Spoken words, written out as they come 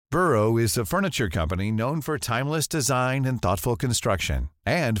Burrow is a furniture company known for timeless design and thoughtful construction,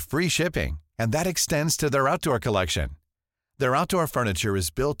 and free shipping, and that extends to their outdoor collection. Their outdoor furniture is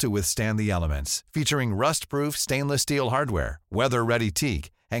built to withstand the elements, featuring rust-proof stainless steel hardware, weather-ready teak,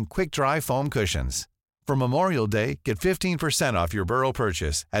 and quick-dry foam cushions. For Memorial Day, get 15% off your Burrow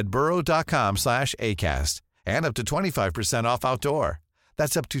purchase at burrow.com/acast, and up to 25% off outdoor.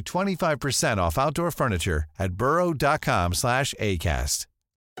 That's up to 25% off outdoor furniture at burrow.com/acast.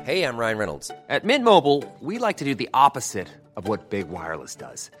 Hey, I'm Ryan Reynolds. At Mint Mobile, we like to do the opposite of what Big Wireless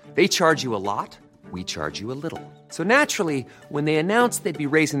does. They charge you a lot, we charge you a little. So naturally, when they announced they'd be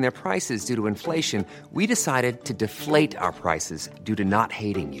raising their prices due to inflation, we decided to deflate our prices due to not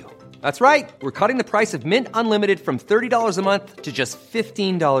hating you. That's right. We're cutting the price of Mint Unlimited from $30 a month to just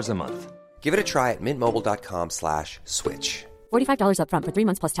 $15 a month. Give it a try at mintmobile.com/switch. $45 up front for 3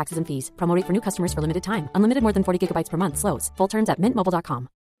 months plus taxes and fees. Promo rate for new customers for limited time. Unlimited more than 40 gigabytes per month. Slows full terms at mintmobile.com.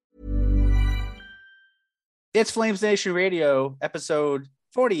 It's Flames Nation Radio, episode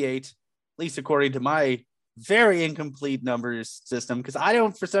 48, at least according to my very incomplete numbers system, because I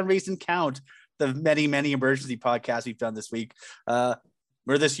don't, for some reason, count the many, many emergency podcasts we've done this week, or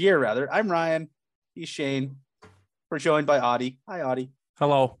this year, rather. I'm Ryan. He's Shane. We're joined by Audie. Hi, Audie.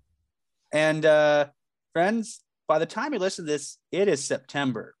 Hello. And friends, by the time you listen to this, it is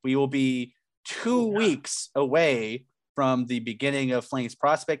September. We will be 2 weeks away from the beginning of Flames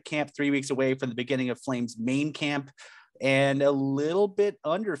prospect camp, 3 weeks away from the beginning of Flames main camp, and a little bit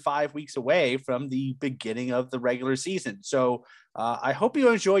under 5 weeks away from the beginning of the regular season. So I hope you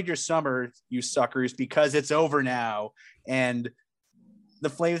enjoyed your summer, you suckers, because it's over now. And the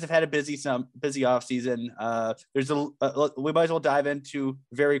Flames have had a busy off season. We might as well dive into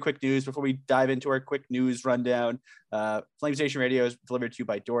very quick news before we dive into our quick news rundown. Flames Nation Radio is delivered to you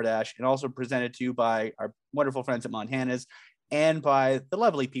by DoorDash and also presented to you by our wonderful friends at Montana's and by the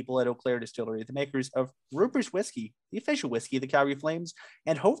lovely people at Eau Claire Distillery, the makers of Rupert's Whiskey, the official whiskey of the Calgary Flames.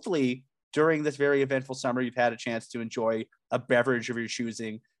 And hopefully during this very eventful summer, you've had a chance to enjoy a beverage of your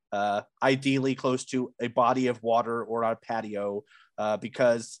choosing, ideally close to a body of water or on a patio,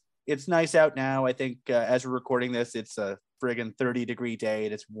 because it's nice out now. I think as we're recording this, it's a friggin' 30-degree day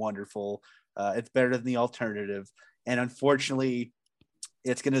and it's wonderful. It's better than the alternative. And unfortunately,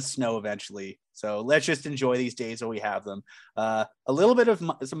 it's going to snow eventually. So let's just enjoy these days while we have them. A little bit of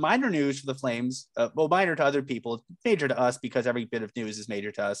some minor news for the Flames. Well, minor to other people. It's major to us because every bit of news is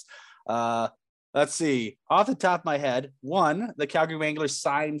major to us. Let's see. Off the top of my head, one, the Calgary Wranglers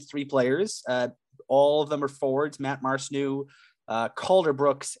signed 3 players. All of them are forwards: Matt Marcineau, Calder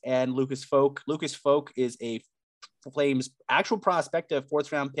Brooks, and Lucas Folk. Lucas Folk is a Flames actual prospect, a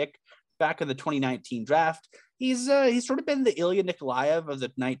 4th round pick back in the 2019 draft. He's sort of been the Ilya Nikolaev of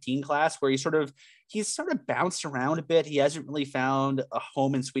the 19 class, where he's sort of bounced around a bit. He hasn't really found a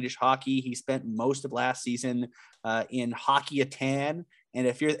home in Swedish hockey. He spent most of last season in Hockey Atan. And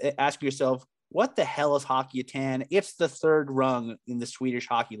if you're asking yourself, what the hell is Hockey Atan? It's the 3rd rung in the Swedish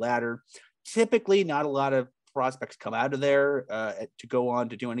hockey ladder. Typically, not a lot of prospects come out of there to go on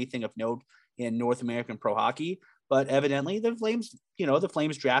to do anything of note in North American pro hockey. But evidently the Flames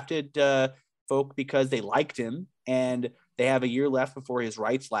drafted Folk because they liked him, and they have a year left before his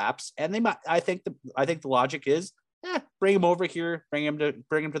rights lapse. And I think the logic is, bring him over here, bring him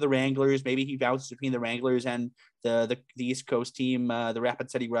to the Wranglers. Maybe he bounces between the Wranglers and the East Coast team, the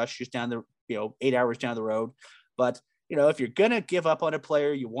Rapid City Rush, just down the 8 hours down the road. But if you're gonna give up on a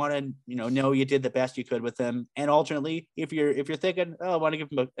player, you want to know you did the best you could with them. And alternately, if you're thinking, I want to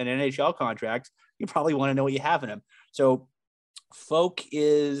give him an NHL contract, you probably want to know what you have in him. So Folk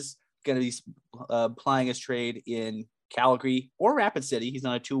is going to be applying his trade in Calgary or Rapid City. He's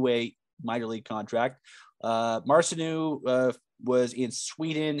on a 2-way minor league contract. Marcineau was in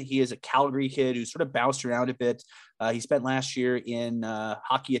Sweden. He is a Calgary kid who sort of bounced around a bit. He spent last year in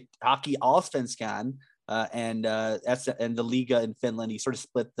Hockey Allsvenskan, and the Liga in Finland. He sort of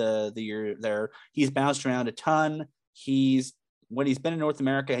split the year there. He's bounced around a ton. When he's been in North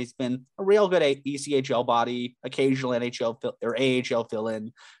America, he's been a real good ECHL body, occasional NHL or AHL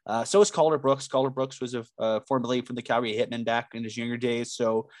fill-in. So is Calder Brooks. Calder Brooks was formerly from the Calgary Hitmen back in his younger days.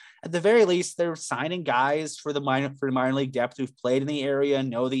 So at the very least, they're signing guys for the minor league depth who've played in the area,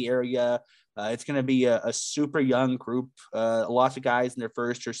 know the area. It's going to be a super young group. Lots of guys in their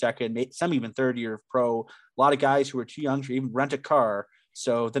first or second, some even third year of pro. A lot of guys who are too young to even rent a car.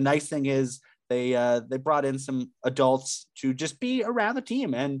 So the nice thing is, they brought in some adults to just be around the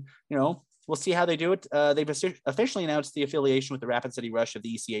team, and we'll see how they do it. They've officially announced the affiliation with the Rapid City Rush of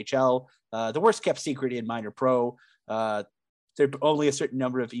the ECHL, the worst kept secret in minor pro. there are only a certain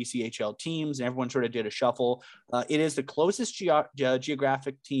number of ECHL teams, and everyone sort of did a shuffle. It is the closest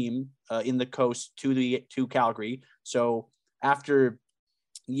geographic team in the coast to Calgary. So after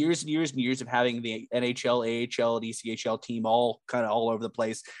years and years and years of having the NHL, AHL, and ECHL team all kind of all over the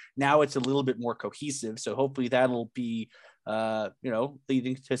place, now it's a little bit more cohesive. So hopefully that'll be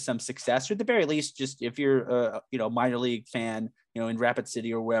leading to some success, or at the very least, just if you're a minor league fan, in Rapid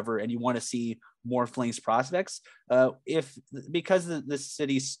City or wherever, and you want to see more Flames prospects, because the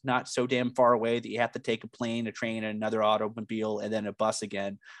city's not so damn far away that you have to take a plane, a train, another automobile, and then a bus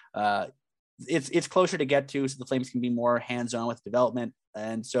again. It's closer to get to, so the Flames can be more hands-on with development,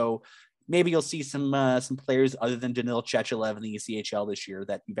 and so maybe you'll see some players other than Danil Chechelev in the ECHL this year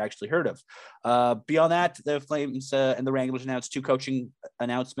that you've actually heard of. Beyond that, the Flames and the Wranglers announced 2 coaching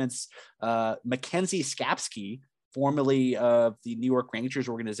announcements. Mackenzie Skapsky, formerly of the New York Rangers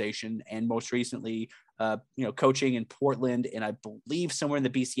organization, and most recently, coaching in Portland, and I believe somewhere in the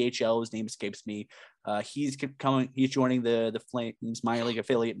BCHL. His name escapes me. He's joining the Flames minor league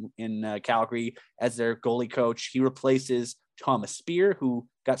affiliate in Calgary as their goalie coach. He replaces Thomas Spear, who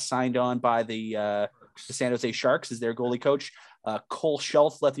got signed on by the San Jose Sharks as their goalie coach. Cole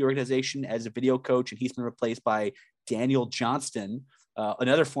Shelf left the organization as a video coach, and he's been replaced by Daniel Johnston,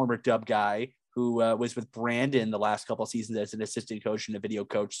 another former Dub guy who was with Brandon the last couple of seasons as an assistant coach and a video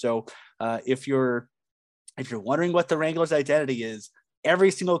coach. So if you're wondering what the Wranglers' identity is,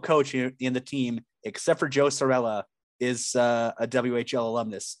 every single coach in the team, except for Joe Sorella, is a WHL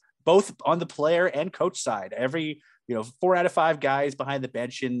alumnus, both on the player and coach side. Every 4 out of 5 guys behind the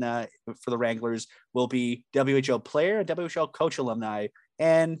bench for the Wranglers will be WHL player and WHL coach alumni.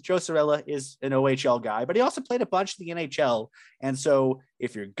 And Joe Sorella is an OHL guy, but he also played a bunch in the NHL. And so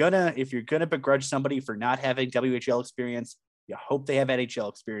if you're gonna begrudge somebody for not having WHL experience, you hope they have NHL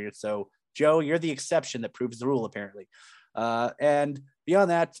experience. So Joe, you're the exception that proves the rule, apparently. And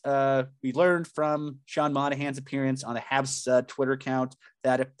beyond that, we learned from Sean Monahan's appearance on the Habs Twitter account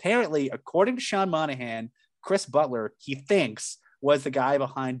that apparently, according to Sean Monahan, Chris Butler, he thinks, was the guy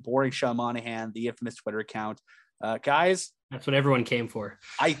behind Boring Sean Monahan, the infamous Twitter account. Guys, that's what everyone came for.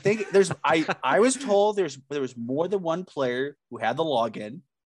 I think I was told there was more than one player who had the login,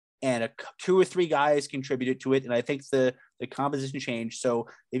 and 2 or 3 guys contributed to it. And I think the composition changed. So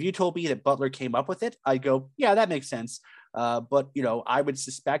if you told me that Butler came up with it, I'd go, yeah, that makes sense. But I would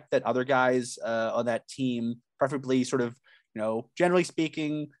suspect that other guys on that team, preferably sort of, generally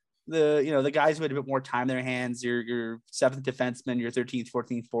speaking, the guys who had a bit more time in their hands, your 7th defenseman, your 13th,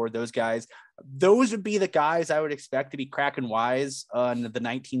 14th forward, those guys, those would be the guys I would expect to be cracking wise on the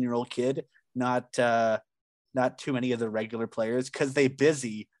 19-year-old kid, not too many of the regular players, because they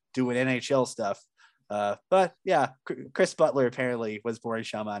busy doing NHL stuff. But yeah, Chris Butler apparently was Boris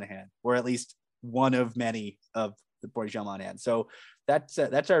Sean Monahan, or at least one of many of the Boris Sean Monahan. So that's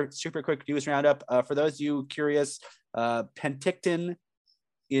our super quick news roundup. For those of you curious, Penticton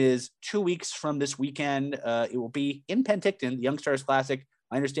is 2 weeks from this weekend. It will be in Penticton, the Young Stars Classic.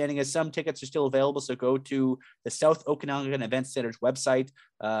 My understanding is some tickets are still available, so go to the South Okanagan Event Center's website,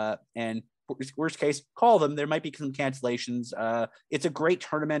 and worst case, call them. There might be some cancellations. It's a great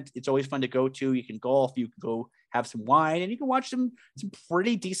tournament. It's always fun to go to. You can golf, you can go have some wine, and you can watch some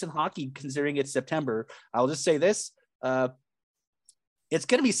pretty decent hockey considering it's September. I'll just say this. It's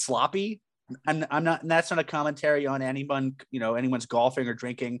going to be sloppy. And that's not a commentary on anyone, anyone's golfing or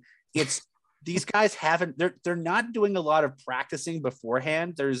drinking. It's these guys they're not doing a lot of practicing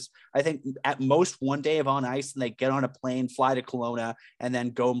beforehand. There's, I think, at most 1 day of on ice, and they get on a plane, fly to Kelowna, and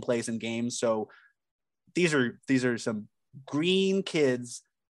then go and play some games. So these are some green kids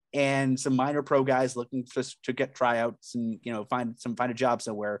and some minor pro guys looking to get tryouts and, find a job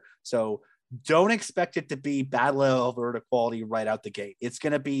somewhere. So don't expect it to be Battle of Alberta quality right out the gate. It's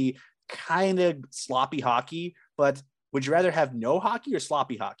going to be kind of sloppy hockey, but would you rather have no hockey or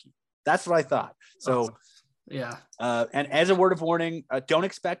sloppy hockey? That's what I thought. So yeah. And as a word of warning, don't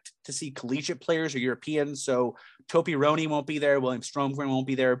expect to see collegiate players or Europeans. So Topi Roney won't be there. William Stromgren won't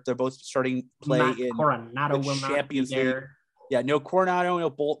be there. They're both starting play in Coronado will Champions not be League. there. Yeah, no Coronado,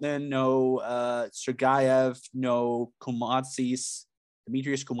 no Boltman, no Sergayev, no Koumatsis,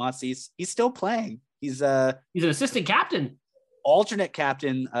 Demetrius Koumatsis. He's still playing. He's an assistant captain. Alternate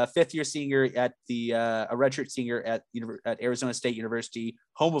captain, 5th-year senior at a redshirt senior at Arizona State University,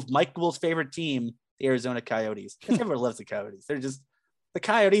 home of Mike Gould's favorite team, the Arizona Coyotes. Everyone loves the Coyotes. The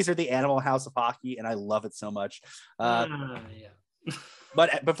Coyotes are the animal house of hockey, and I love it so much. Yeah.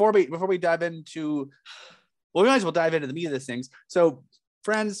 But before we dive into, we might as well dive into the meat of these things. So,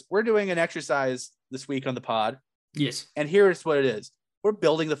 friends, we're doing an exercise this week on the pod. Yes. And here's what it is: we're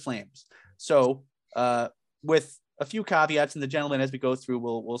building the Flames. So, with a few caveats, and the gentleman, as we go through,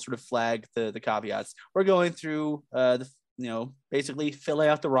 we'll sort of flag the caveats. We're going through basically filling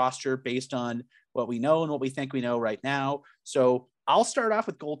out the roster based on what we know and what we think we know right now. So I'll start off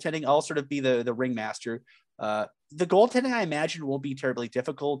with goaltending. I'll sort of be the ringmaster. The goaltending, I imagine, won't be terribly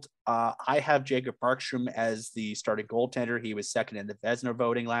difficult. I have Jacob Markstrom as the starting goaltender. He was second in the Vezina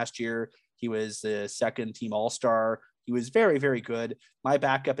voting last year. He was the second team All-Star. He was very, very good. My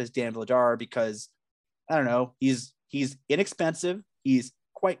backup is Dan Vladar because, I don't know, he's inexpensive. He's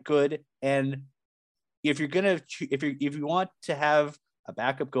quite good. And if you want to have a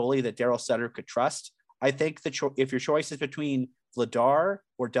backup goalie that Daryl Sutter could trust, I think if your choice is between Vladar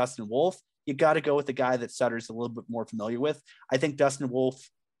or Dustin Wolf, you got to go with the guy that Sutter's a little bit more familiar with. I think Dustin Wolf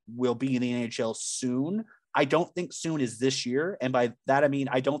will be in the NHL soon. I don't think soon is this year. And by that, I mean,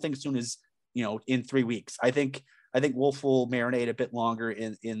 I don't think soon is, in 3 weeks. I think Wolf will marinate a bit longer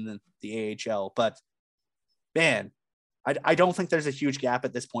in the AHL, but man, I don't think there's a huge gap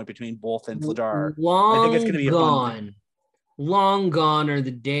at this point between Wolf and Vladar. I think it's going to be Long gone are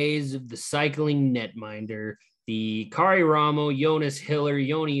the days of the cycling netminder, the Kari Ramo, Jonas Hiller,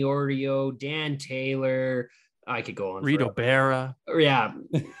 Yoni Ordio, Dan Taylor. I could go on. Rito Berra. Yeah.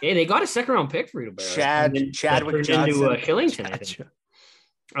 Hey, they got a second round pick for Rito Berra. Chadwick Johnson. Into Shillington.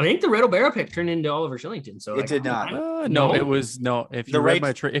 I think the Rito Berra pick turned into Oliver Shillington. So it did not. It was no. If you read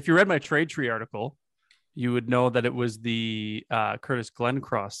my trade tree article, you would know that it was the Curtis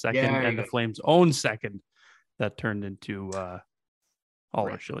Glencross second and the Flames' own second that turned into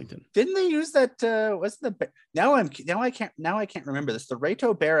Oliver Shillington. Didn't they use that? Wasn't the now I can't remember this. The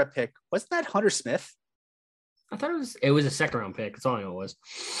Rito Berra pick, wasn't that Hunter Smith? I thought it was a second round pick. That's all I know it was.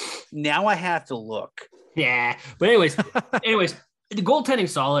 Now I have to look. Yeah, but anyways, the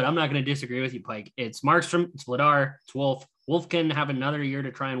goaltending's solid. I'm not going to disagree with you, Pike. It's Markstrom, it's Vladar, it's Wolf. Wolf can have another year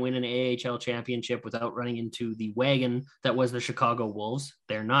to try and win an AHL championship without running into the wagon that was the Chicago Wolves.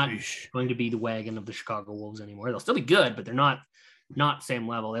 They're not going to be the wagon of the Chicago Wolves anymore. They'll still be good, but they're not same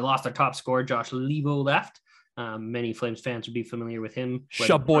level. They lost their top scorer. Josh Levo left. Many Flames fans would be familiar with him.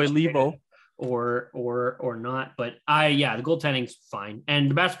 Shaboy Levo. Or not. But the goaltending's fine. And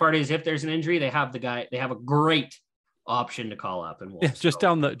the best part is if there's an injury, they have a great option to call up and just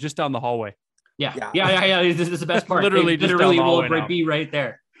down the hallway. Yeah. This is the best part. Literally will be right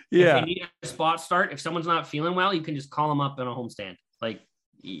there. Yeah. If they need a spot start, if someone's not feeling well, you can just call them up in a homestand. Like,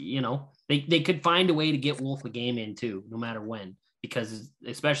 they could find a way to get Wolf a game in too, no matter when, because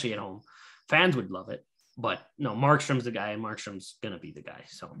especially at home, fans would love it. But no, Markstrom's the guy, and Markstrom's gonna be the guy.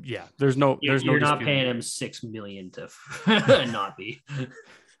 So yeah, you're not paying him $6 million to not be.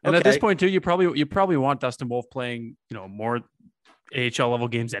 And at this point too, you probably want Dustin Wolf playing, more AHL level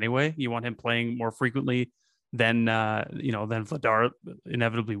games anyway. You want him playing more frequently than Vladar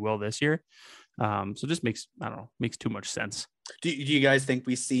inevitably will this year. So just makes too much sense. Do you guys think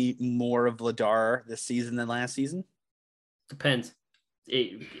we see more of Vladar this season than last season? Depends.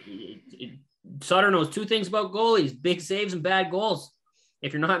 Sutter knows two things about goalies: big saves and bad goals.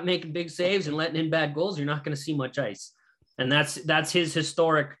 If you're not making big saves and letting in bad goals, you're not going to see much ice. And that's his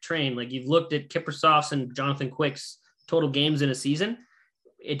historic train. Like, you've looked at Kiprusoff's and Jonathan Quick's total games in a season.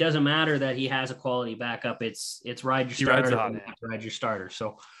 It doesn't matter that he has a quality backup. It's ride your starter.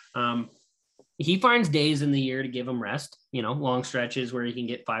 So he finds days in the year to give him rest, long stretches where he can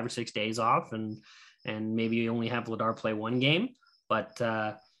get 5 or 6 days off and maybe only have Vladar play one game. But,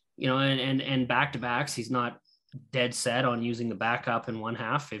 and back-to-backs, he's not dead set on using the backup in one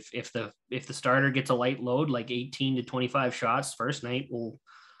half. If the starter gets a light load, like 18 to 25 shots first night, we'll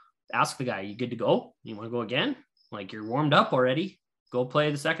ask the guy, you good to go? You want to go again? Like, you're warmed up already. Go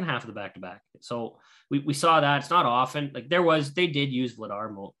play the second half of the back-to-back. So we saw that. It's not often. Like, they did use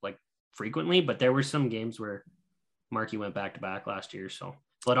Vladar frequently, but there were some games where Markey went back-to-back last year. So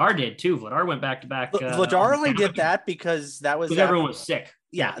Vladar did too. Vladar went back-to-back. Vladar only did that because everyone was sick.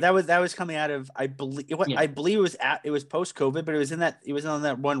 Yeah, that was coming out of, I believe it was post-COVID, but it was on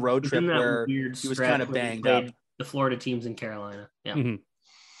that one road trip where he was kind of banged up. The Florida teams in Carolina. Yeah. Mm-hmm.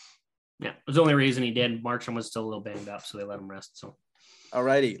 Yeah. It was the only reason he did. Markstrom was still a little banged up, so they let him rest. So all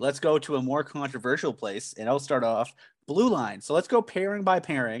righty, let's go to a more controversial place, and I'll start off blue line. So let's go pairing by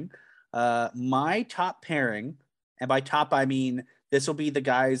pairing. My top pairing, and by top I mean this will be the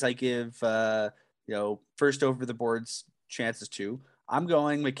guys I give first over the boards chances to. I'm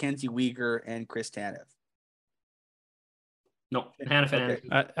going Mackenzie Weegar and Chris Tanev. No, Hannafin Okay.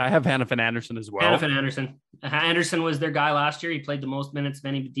 Anderson. I have Hannafin Anderson as well. Hannafin Anderson. Anderson was their guy last year. He played the most minutes of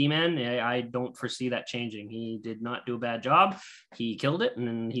any D-man. I don't foresee that changing. He did not do a bad job. He killed it, and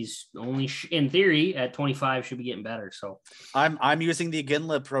then he's only in theory at 25 should be getting better. So I'm using the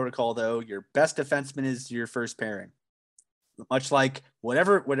Ginla protocol though. Your best defenseman is your first pairing. Much like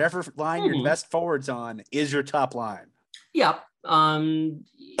whatever line your best forwards on is your top line. Yeah.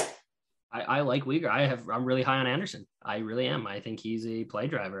 I like Weegar. I'm really high on Anderson. I really am. I think he's a play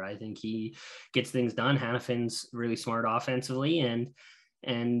driver. I think he gets things done. Hannafin's really smart offensively, and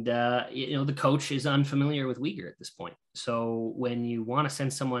the coach is unfamiliar with Weegar at this point. So when you want to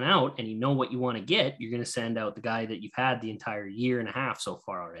send someone out and you know what you want to get, you're going to send out the guy that you've had the entire year and a half so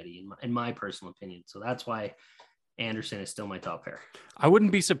far already, in my personal opinion. So that's why Anderson is still my top pair. I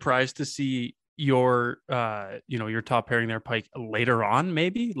wouldn't be surprised to see your top pairing there, Pike, later on,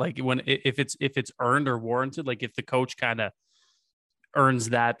 maybe like if it's earned or warranted, like if the coach kind of earns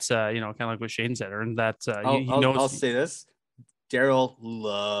that, kind of like what Shane said, earned that. I'll say this: Daryl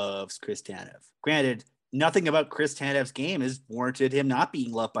loves Chris Tanev. Granted, nothing about Chris Tanev's game has warranted him not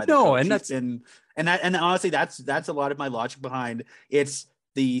being loved by the coach. And honestly, that's a lot of my logic behind it's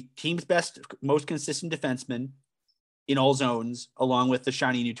the team's best, most consistent defenseman in all zones, along with the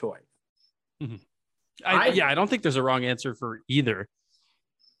shiny new toy. Mm-hmm. I don't think there's a wrong answer for either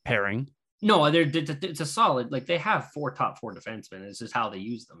pairing. No, it's a solid. Like they have top four defensemen. It's just how they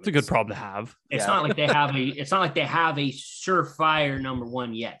use them. It's a good problem to have. It's not like they have a surefire number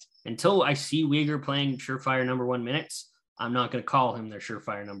one yet. Until I see Weegar playing surefire number one minutes, I'm not going to call him their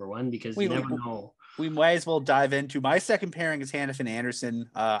surefire number one because you never know. We might as well dive into my second pairing is Hannafin Anderson.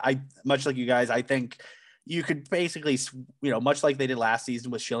 Much like you guys, I think you could basically, much like they did last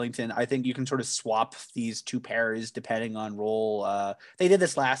season with Shillington, I think you can sort of swap these two pairs depending on role. They did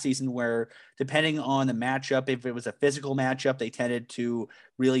this last season where depending on the matchup, if it was a physical matchup, they tended to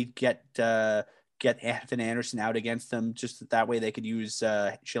really get Hannafin Anderson out against them. Just that way they could use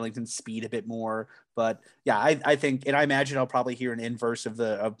Shillington's speed a bit more. But yeah, I think, and I imagine I'll probably hear an inverse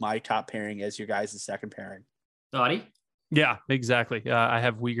of my top pairing as your guys' second pairing. Dottie? Yeah, exactly. I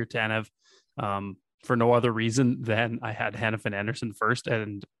have Weegar Tanev. For no other reason than I had Hannafin Anderson first,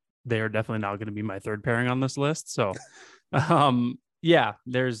 and they are definitely not going to be my third pairing on this list. So,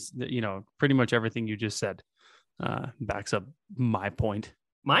 there's, pretty much everything you just said backs up my point.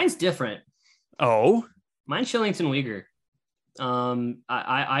 Mine's different. Oh, mine's Shillington Weegar.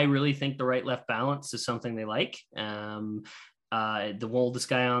 I really think the right-left balance is something they like. The oldest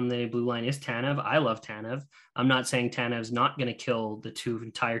guy on the blue line is Tanev. I love Tanev. I'm not saying Tanev's not going to kill the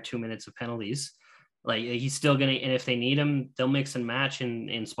entire 2 minutes of penalties. Like he's still going to, and if they need him, they'll mix and match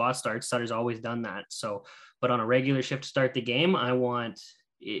in spot starts. Sutter's always done that. So, but on a regular shift to start the game, I want,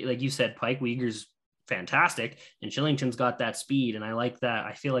 like you said, Pike, Weegar's fantastic, and Shillington's got that speed, and I like that.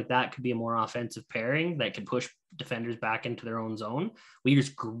 I feel like that could be a more offensive pairing that could push defenders back into their own zone. Weegar's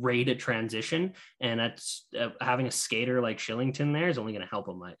great at transition, and that's having a skater like Shillington there is only going to help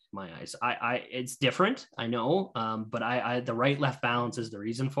him. My eyes. It's different, I know, but the right-left balance is the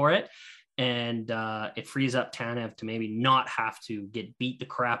reason for it. And it frees up Tanev to maybe not have to get beat the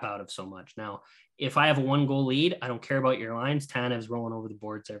crap out of so much. Now, if I have a 1-goal lead, I don't care about your lines. Tanev's rolling over the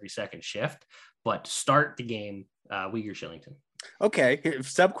boards every second shift. But to start the game, Weegar Shillington. Okay,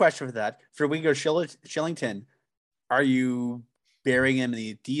 sub question for that. For Weegar Shillington, are you burying him in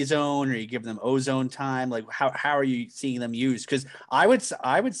the D zone, or are you giving them O zone time? Like how are you seeing them used? Because I would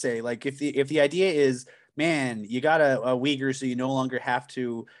say, like, if the idea is, man, you got a Weegar, so you no longer have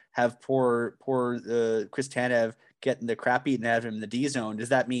to have poor Chris Tanev getting the crap beaten out of him in the D zone. Does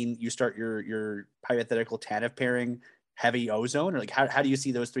that mean you start your hypothetical Tanev pairing heavy O zone, or like how do you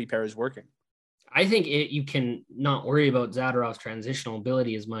see those three pairs working? I think you can not worry about Zadorov's transitional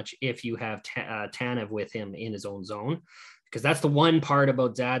ability as much if you have Tanev with him in his own zone, because that's the one part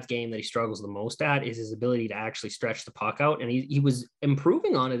about Zad's game that he struggles the most at, is his ability to actually stretch the puck out. And he was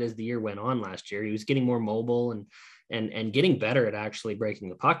improving on it as the year went on last year. He was getting more mobile and getting better at actually breaking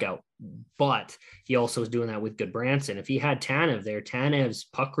the puck out. But he also was doing that with Goodbranson. If he had Tanev there, Tanev's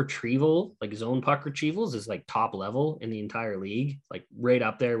puck retrieval, like zone puck retrievals, is like top level in the entire league, like right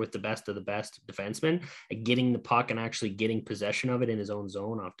up there with the best of the best defensemen, like getting the puck and actually getting possession of it in his own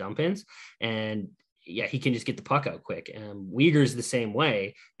zone off dump ins. And yeah, he can just get the puck out quick. Weegar's the same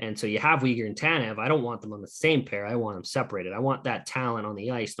way. And so you have Weegar and Tanev. I don't want them on the same pair. I want them separated. I want that talent on the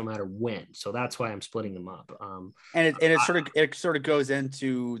ice no matter when. So that's why I'm splitting them up. It sort of goes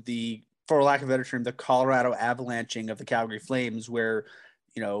into the, for lack of a better term, the Colorado avalanching of the Calgary Flames, where,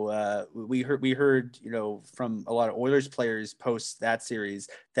 we heard, from a lot of Oilers players post that series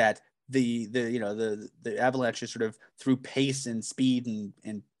that the Avalanche just sort of threw pace and speed and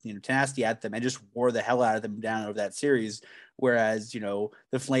tenacity at them and just wore the hell out of them down over that series. Whereas,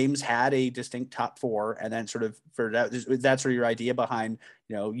 the Flames had a distinct top four, and then sort of that's sort of your idea behind,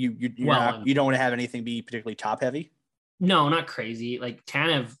 you don't want to have anything be particularly top heavy. No, not crazy. Like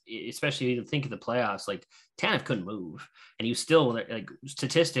Tanev, especially if you think of the playoffs, like Tanev couldn't move, and he was still like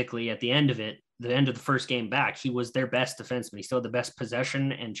statistically at the end of the first game back, he was their best defenseman. He still had the best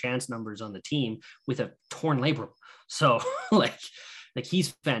possession and chance numbers on the team with a torn labrum. So like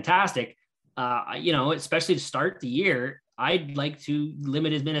he's fantastic. Especially to start the year, I'd like to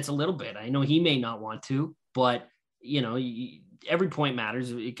limit his minutes a little bit. I know he may not want to, but every point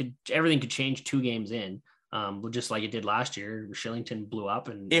matters. Everything could change 2 games in. Just like it did last year. Shillington blew up,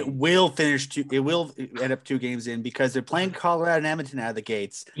 and it will end up 2 games in because they're playing Colorado and Edmonton out of the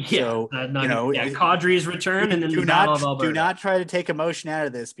gates. Yeah, so, Kadri's return, and then do not try to take emotion out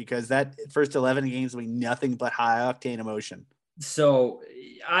of this, because that first 11 games will be nothing but high octane emotion. So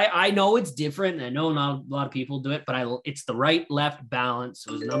I know it's different. I know not a lot of people do it, but it's the right left balance.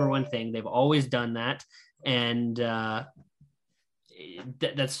 It was the number one thing. They've always done that, and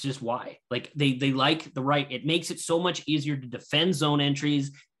that's just why. Like they like the right. It makes it so much easier to defend zone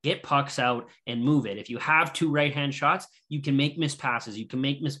entries, get pucks out, and move it. If you have 2 right-hand shots, you can make missed passes, you can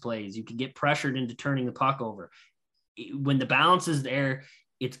make misplays, you can get pressured into turning the puck over. When the balance is there,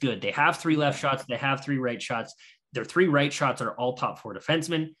 it's good. They have 3 left shots, they have 3 right shots. Their 3 right shots are all top 4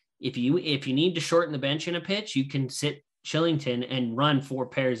 defensemen. If you need to shorten the bench in a pitch, you can sit Shillington and run 4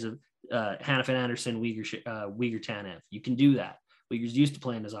 pairs of Hanifin, Anderson, Uyghur, Tanev. You can do that. Uyghur's used to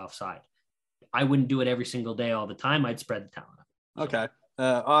playing as offside. I wouldn't do it every single day all the time. I'd spread the talent. Okay.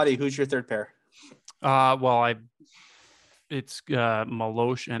 Audie, who's your third pair? It's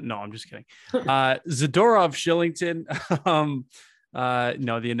Malosh, and no, I'm just kidding. Zadorov, Shillington.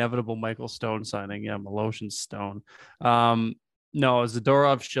 No, the inevitable Michael Stone signing. Yeah, Malosh and Stone. No,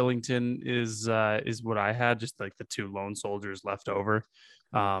 Zadorov, Shillington is what I had. Just like the 2 lone soldiers left over.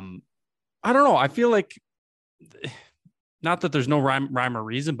 I don't know. I feel like, not that there's no rhyme or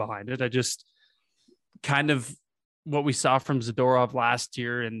reason behind it. I just kind of what we saw from Zadorov last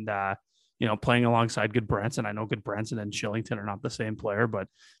year, and playing alongside Goodbranson. I know Goodbranson and Shillington are not the same player, but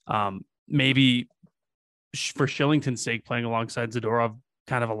maybe for Shillington's sake, playing alongside Zadorov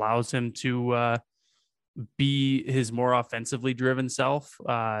kind of allows him to be his more offensively driven self,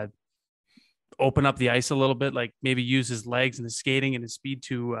 open up the ice a little bit, like maybe use his legs and his skating and his speed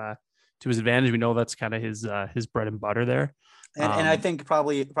to his advantage. We know that's kind of his bread and butter there. And I think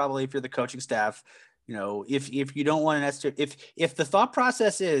probably if you're the coaching staff, if you don't want an if the thought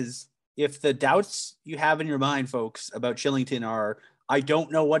process is, if the doubts you have in your mind, folks, about Shillington are, I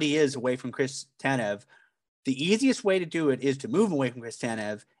don't know what he is away from Chris Tanev, the easiest way to do it is to move away from Chris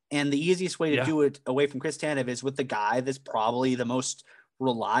Tanev. And the easiest way to do it away from Chris Tanev is with the guy that's probably the most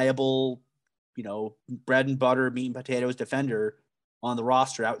reliable, bread and butter, meat and potatoes defender on the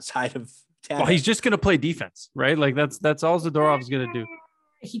roster outside of Tanev. Well, he's just going to play defense, right? Like that's all Zadorov is going to do.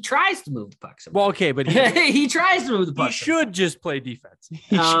 He tries to move the puck sometimes. Well, okay, but he tries to move the puck. He should just play defense.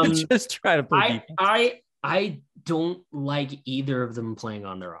 He should just try to play defense. I don't like either of them playing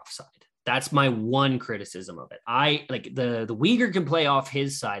on their offside. That's my one criticism of it. I like the Uyghur can play off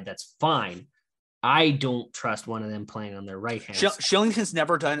his side. That's fine. I don't trust one of them playing on their right hand. Shillington's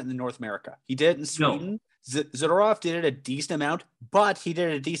never done it in North America. He did it in Sweden. No. Zadorov did it a decent amount, but he did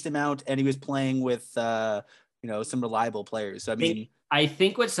it a decent amount, and he was playing with some reliable players. So I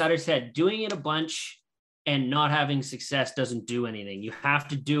think what Sutter said, doing it a bunch and not having success doesn't do anything. You have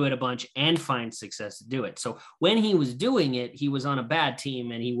to do it a bunch and find success to do it. So when he was doing it, he was on a bad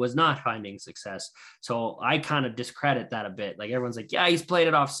team and he was not finding success. So I kind of discredit that a bit. Like everyone's like, yeah, he's played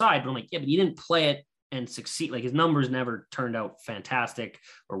it offside. But I'm like, yeah, but he didn't play it and succeed. Like his numbers never turned out fantastic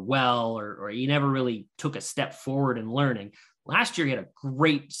or well, or he never really took a step forward in learning. Last year, he had a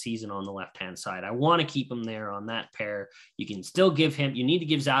great season on the left-hand side. I want to keep him there on that pair. You can still give him, you need to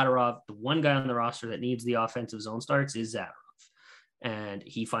give Zadorov, the one guy on the roster that needs the offensive zone starts is Zadorov. And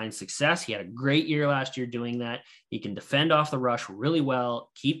he finds success. He had a great year last year doing that. He can defend off the rush really well,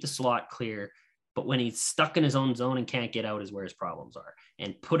 keep the slot clear. But when he's stuck in his own zone and can't get out is where his problems are.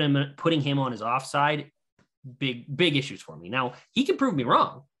 And putting him on his offside, big issues for me. Now, he can prove me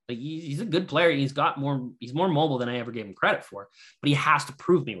wrong. Like he's a good player. He's more mobile than I ever gave him credit for, but he has to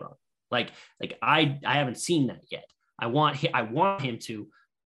prove me wrong. Like I haven't seen that yet. I want him to,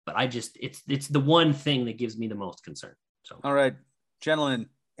 but it's the one thing that gives me the most concern. So, all right, gentlemen.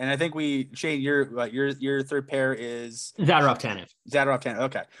 And I think Shane, your third pair is Zadorov Tanev.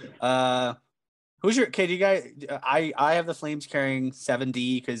 Okay. Who's your kid? You guys, I have the Flames carrying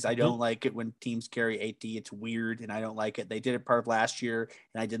 7D because I don't like it when teams carry 8D. It's weird and I don't like it. They did it part of last year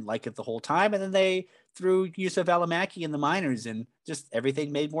and I didn't like it the whole time. And then they threw Yusuf Alamaki in the minors and just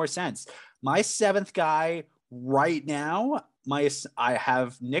everything made more sense. My 7th guy right now, I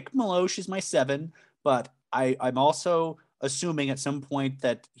have Nick Milosh as my 7, but I'm also assuming at some point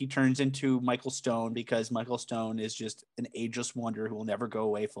that he turns into Michael Stone because Michael Stone is just an ageless wonder who will never go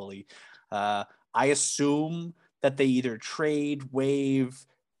away fully. I assume that they either trade, waive,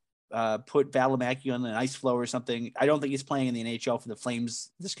 put Valimaki on an ice flow or something. I don't think he's playing in the NHL for the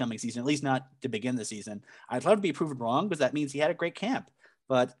Flames this coming season, at least not to begin the season. I'd love to be proven wrong because that means he had a great camp.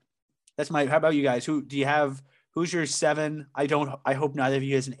 But how about you guys? Who do you have? Who's your 7? I hope neither of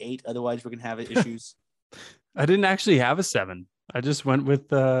you has an 8. Otherwise, we're going to have issues. I didn't actually have a 7. I just went with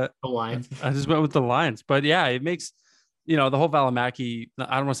the Lions. I just went with the Lions. But yeah, it makes, the whole Valimaki,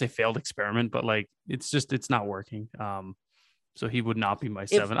 I don't want to say failed experiment, but like, it's not working. So he would not be my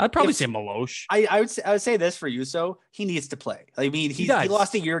 7. I'd probably say Milosh. I would say this for you. So he needs to play. I mean, he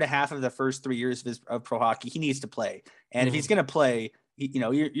lost a year and a half of the first 3 years of pro hockey. He needs to play. And if he's going to play,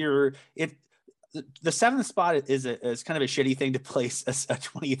 the 7th spot is kind of a shitty thing to place a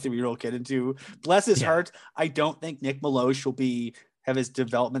 23-year-old kid into. Bless his heart. I don't think Nick Milosh will have his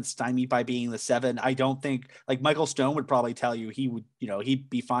development stymied by being the 7. I don't think, like, Michael Stone would probably tell you he'd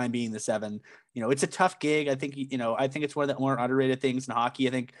be fine being the 7. It's a tough gig. I think it's one of the more underrated things in hockey.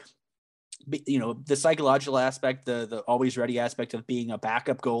 I think, the psychological aspect, the always ready aspect of being a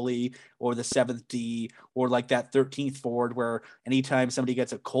backup goalie or the 7th D or like that 13th forward where anytime somebody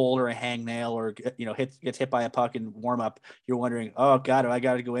gets a cold or a hangnail or, gets hit by a puck in warm up, you're wondering, oh God, do I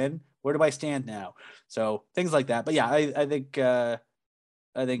got to go in? Where do I stand now? So things like that. But yeah, I think my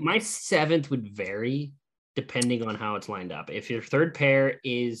 7th would vary depending on how it's lined up. If your third pair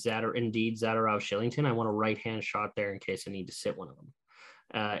is Zadorov Shillington, I want a right-hand shot there in case I need to sit one of them.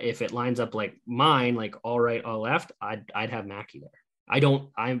 If it lines up like mine, like all right, all left, I'd have Mackey there. I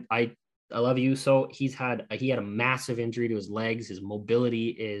love you. So he had a massive injury to his legs. His mobility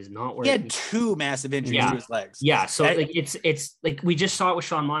is not where he had 2 massive injuries to his legs. Yeah. So it's like we just saw it with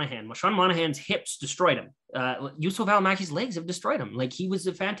Sean Monahan. Well, Sean Monahan's hips destroyed him. Yusuf Alamaki's legs have destroyed him. Like, he was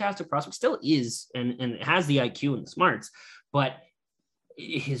a fantastic prospect, still is, and has the IQ and the smarts, but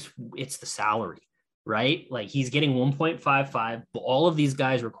it's the salary, right? Like, he's getting 1.55. All of these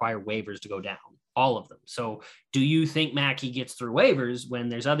guys require waivers to go down. All of them. So do you think Mackey gets through waivers when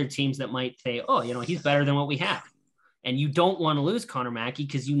there's other teams that might say, oh, he's better than what we have? And you don't want to lose Connor Mackey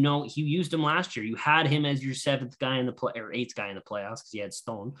because you used him last year. You had him as your 7th guy in the play or 8th guy in the playoffs because you had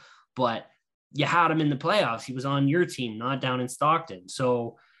Stone, but you had him in the playoffs. He was on your team, not down in Stockton.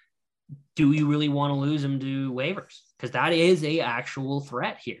 So do you really want to lose him to waivers? Because that is a actual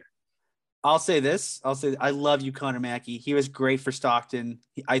threat here. I'll say this. I love you, Connor Mackey. He was great for Stockton.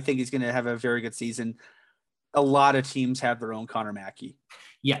 I think he's going to have a very good season. A lot of teams have their own Connor Mackey.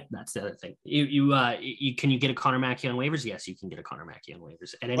 Yeah, that's the other thing. Can you get a Connor Mackey on waivers? Yes, you can get a Connor Mackey on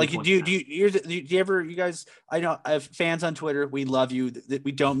waivers. At any point do you ever, you guys? I know I have fans on Twitter. We love you.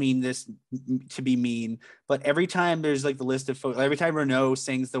 We don't mean this to be mean, but every time there's like the list of folks, every time Renault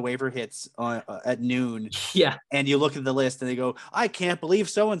sings the waiver hits at noon, and you look at the list and they go, I can't believe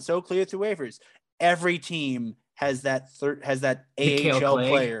so and so cleared through waivers. Every team has that AHL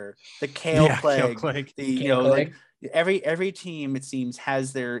player, the Kale Plague, every team, it seems,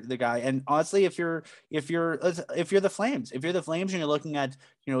 has the guy. And honestly, if you're the Flames and you're looking at,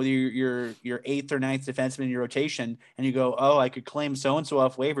 your 8th or 9th defenseman in your rotation and you go, oh, I could claim so-and-so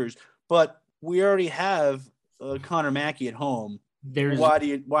off waivers, but we already have Connor Mackey at home.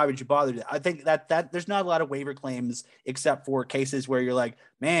 Why would you bother? I think that there's not a lot of waiver claims except for cases where you're like,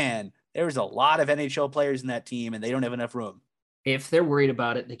 man, there's a lot of NHL players in that team and they don't have enough room. If they're worried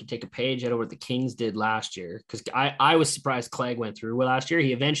about it, they could take a page out of what the Kings did last year. Because I was surprised Clegg went through last year.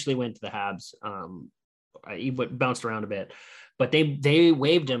 He eventually went to the Habs. He bounced around a bit, but they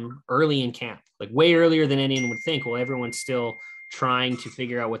waived him early in camp, like way earlier than anyone would think. Well, everyone's still trying to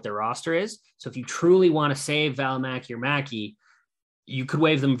figure out what their roster is. So if you truly want to save Valimaki or Mackey, you could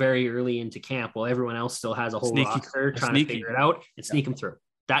waive them very early into camp while everyone else still has a whole roster trying to figure it out and sneak them through.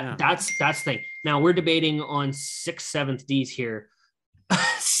 That's the thing. Now we're debating on 6th, 7th Ds here.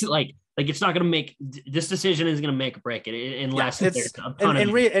 like it's not going to make this decision is going to make or break it unless there's a ton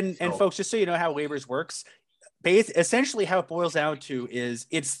and folks, just so you know how waivers works, essentially how it boils down to is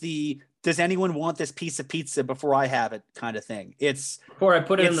it's the does anyone want this piece of pizza before I have it kind of thing. It's before I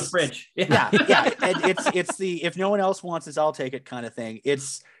put it in the fridge. Yeah. And it's the if no one else wants this, I'll take it kind of thing.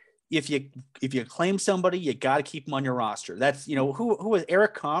 It's if you claim somebody, you got to keep them on your roster. That's who was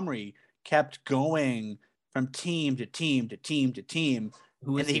Eric Comrie kept going from team to team to team to team,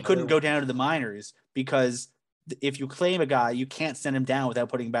 and he couldn't go down to the minors because if you claim a guy, you can't send him down without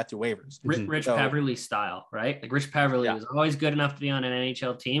putting him back through waivers. Rich Peverley style, right? Like Rich Peverley was always good enough to be on an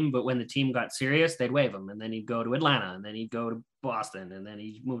NHL team, but when the team got serious, they'd waive him, and then he'd go to Atlanta, and then he'd go to Boston, and then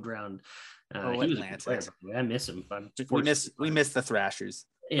he moved around. Atlanta. I miss him. We miss the Thrashers.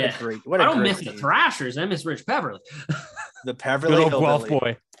 Yeah, I don't miss the Thrashers. I miss Rich Peverley. The Peverley Guelph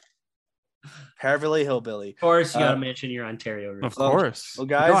boy. Peverly Hillbilly. Of course, you got to mention your Ontario roots. Of course. Well,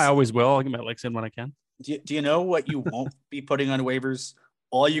 guys, I always will. I'll get my licks in when I can. Do you know what you won't be putting on waivers?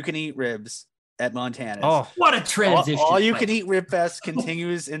 All you can eat ribs at Montana's. Oh, what a transition. All you can eat rib fest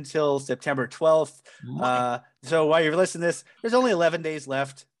continues until September 12th. So while you're listening to this, there's only 11 days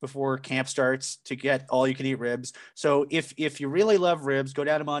left before camp starts to get all you can eat ribs. So if you really love ribs, go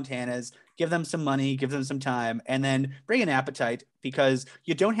down to Montana's, give them some money, give them some time, and then bring an appetite, because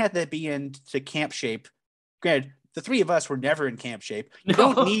you don't have to be into camp shape. Granted, the three of us were never in camp shape. You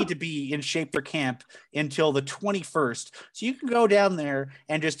don't need to be in shape for camp until the 21st. So you can go down there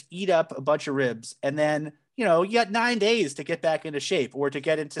and just eat up a bunch of ribs. And then, you got 9 days to get back into shape or to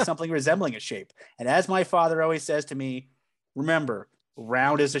get into something resembling a shape. And as my father always says to me, remember,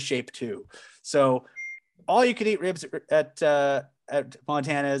 round is a shape too. So all you can eat ribs at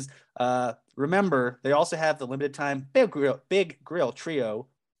Montana's. Remember, they also have the limited time Big Grill Trio.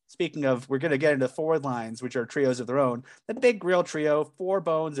 Speaking of, we're going to get into forward lines, which are trios of their own. The Big Grill Trio, 4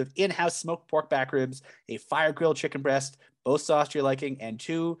 bones of in-house smoked pork back ribs, a fire-grilled chicken breast, both sauce to your liking, and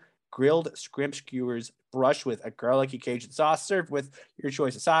 2 grilled scrimp skewers brushed with a garlicky Cajun sauce, served with your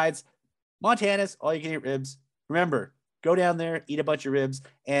choice of sides. Montana's, all you can eat ribs. Remember, go down there, eat a bunch of ribs,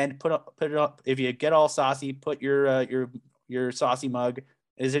 and put it up. If you get all saucy, put your saucy mug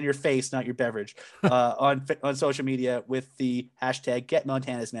is in your face, not your beverage, on social media with the hashtag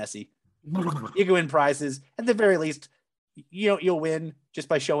 #GetMontanasMessy. You can win prizes. At the very least, you'll win just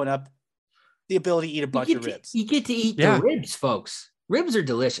by showing up. The ability to eat a bunch of ribs. You get to eat the ribs, folks. Ribs are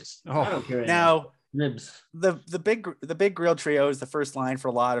delicious. Oh, I don't care now ribs. The Big Grill Trio is the first line for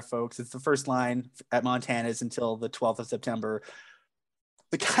a lot of folks. It's the first line at Montana's until the 12th of September.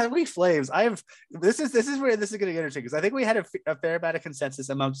 The Calgary Flames. This is where this is going to get interesting, because I think we had a fair amount of consensus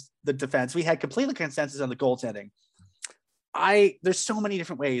amongst the defense. We had completely consensus on the goaltending. There's so many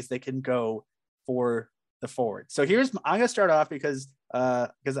different ways they can go for the forward. So I'm going to start off because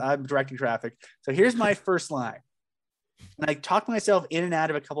I'm directing traffic. So here's my first line, and I talked myself in and out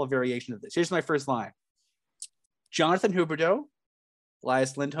of a couple of variations of this. Here's my first line: Jonathan Huberdeau,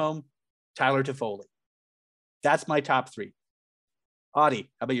 Elias Lindholm, Tyler Toffoli. That's my top 3.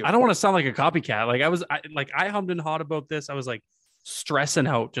 Audie, how about you? I don't want to sound like a copycat. I hummed and hawed about this. I was like stressing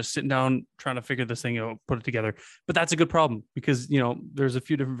out, just sitting down, trying to figure this thing out, put it together. But that's a good problem, because, there's a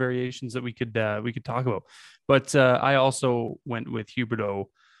few different variations that we could talk about. But I also went with Huberdeau,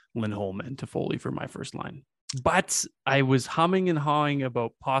 Lindholm, and Toffoli for my first line. But I was humming and hawing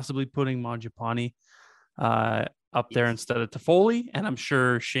about possibly putting Mangiapane up there instead of Toffoli. And I'm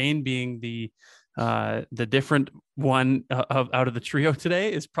sure Shane, being the different one out of the trio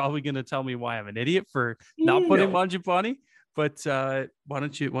today, is probably going to tell me why I'm an idiot for not putting Mangiapane. But why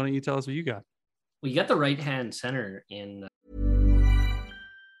don't you tell us what you got? Well, you got the right-hand center in.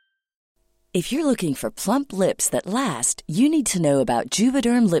 If you're looking for plump lips that last, you need to know about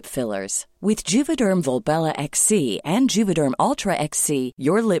Juvederm lip fillers. With Juvederm Volbella XC and Juvederm Ultra XC,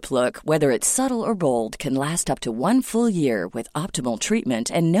 your lip look, whether it's subtle or bold, can last up to 1 full year with optimal treatment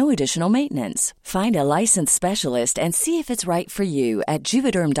and no additional maintenance. Find a licensed specialist and see if it's right for you at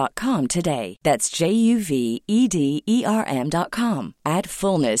Juvederm.com today. That's JUVEDERM.com. Add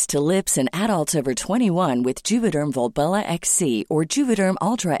fullness to lips in adults over 21 with Juvederm Volbella XC or Juvederm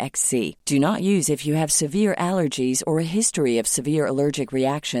Ultra XC. Do not use if you have severe allergies or a history of severe allergic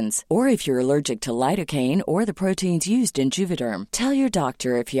reactions, or if you're allergic to lidocaine or the proteins used in Juvederm. Tell your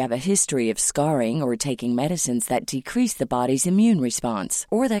doctor if you have a history of scarring or taking medicines that decrease the body's immune response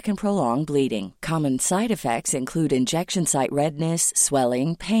or that can prolong bleeding. Common side effects include injection site redness,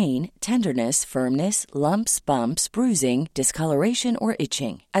 swelling, pain, tenderness, firmness, lumps, bumps, bruising, discoloration, or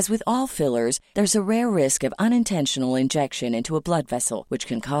itching. As with all fillers, there's a rare risk of unintentional injection into a blood vessel, which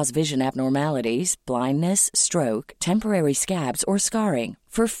can cause vision abnormalities, blindness, stroke, temporary scabs, or scarring.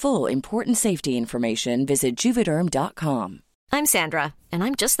 For full, important safety information, visit Juvederm.com. I'm Sandra, and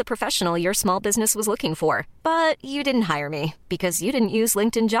I'm just the professional your small business was looking for. But you didn't hire me because you didn't use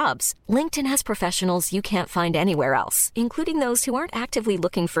LinkedIn Jobs. LinkedIn has professionals you can't find anywhere else, including those who aren't actively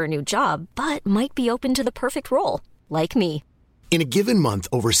looking for a new job, but might be open to the perfect role, like me. In a given month,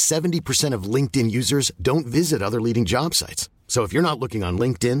 over 70% of LinkedIn users don't visit other leading job sites. So if you're not looking on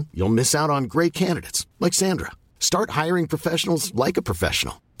LinkedIn, you'll miss out on great candidates like Sandra. Start hiring professionals like a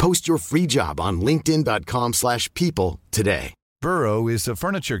professional. Post your free job on linkedin.com/people today. Burrow is a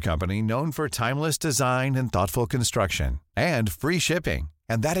furniture company known for timeless design and thoughtful construction and free shipping,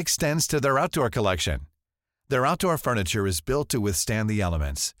 and that extends to their outdoor collection. Their outdoor furniture is built to withstand the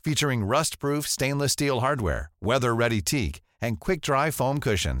elements, featuring rust-proof stainless steel hardware, weather-ready teak, and quick-dry foam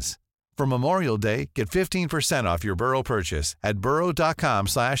cushions. For Memorial Day, get 15% off your Burrow purchase at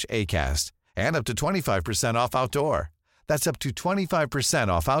burrow.com/ACAST and up to 25% off outdoor. That's up to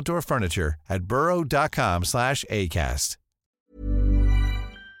 25% off outdoor furniture at burrow.com/ACAST.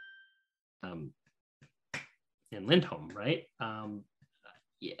 And Lindholm, right?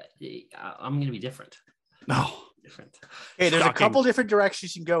 Yeah, I'm going to be different. No. Different. Hey, there's a couple different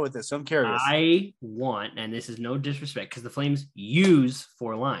directions you can go with this. So I'm curious. I want, and this is no disrespect, because the Flames use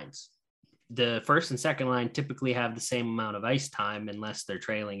 4 lines. The first and second line typically have the same amount of ice time unless they're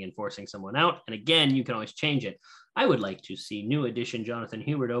trailing and forcing someone out. And again, you can always change it. I would like to see new addition Jonathan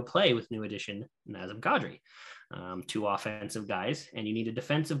Huberdeau play with new addition Nazem Kadri. 2 offensive guys, and you need a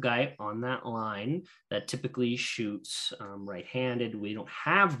defensive guy on that line that typically shoots right-handed. We don't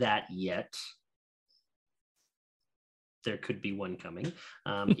have that yet. There could be one coming.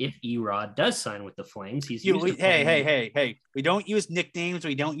 If Erod does sign with the Flames, he's hey. We don't use nicknames.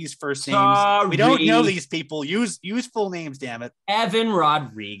 We don't use first names. Sorry. We don't know these people. Use full names, damn it. Evan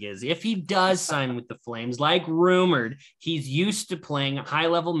Rodriguez. If he does sign with the Flames, like rumored, he's used to playing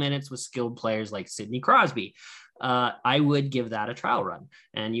high-level minutes with skilled players like Sidney Crosby. I would give that a trial run.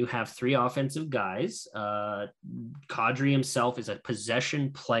 And you have 3 offensive guys. Kadri himself is a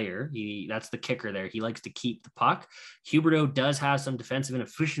possession player. That's the kicker there. He likes to keep the puck. Huberdeau does have some defensive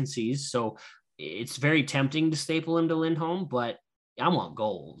inefficiencies, so it's very tempting to staple him to Lindholm, but I want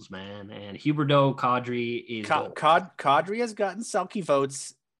goals, man. And Huberdeau, Kadri is Kadri has gotten sulky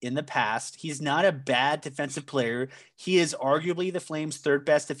votes in the past. He's not a bad defensive player. He is arguably the Flames' 3rd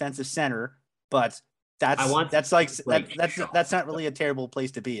best defensive center, but that's not really a terrible place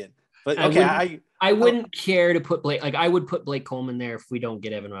to be in. But okay, I wouldn't care to put Blake. Like I would put Blake Coleman there if we don't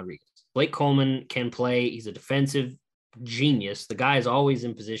get Evan Rodriguez. Blake Coleman can play. He's a defensive genius. The guy is always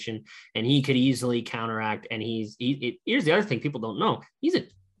in position, and he could easily counteract. And here's the other thing people don't know: he's a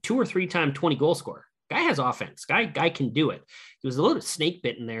 2 or 3 time 20 goal scorer. Guy has offense. Guy can do it. He was a little snake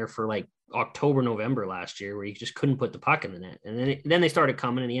bitten there for like October, November last year, where he just couldn't put the puck in the net, and then they started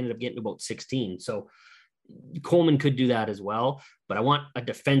coming, and he ended up getting about 16. So Coleman could do that as well, but I want a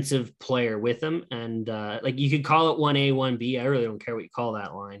defensive player with him. And like you could call it 1A, 1B. I really don't care what you call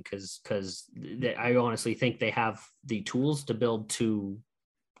that line because I honestly think they have the tools to build 2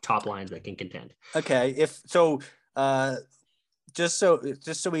 top lines that can contend. Okay, just so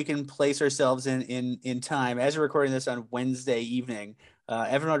we can place ourselves in time, as we're recording this on Wednesday evening,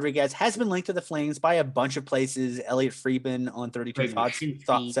 Evan Rodriguez has been linked to the Flames by a bunch of places. Elliot Friedman on 32 Thoughts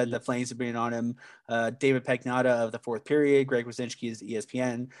said the Flames have been on him. David Pagnotta of the Fourth Period, Greg Wyszynski is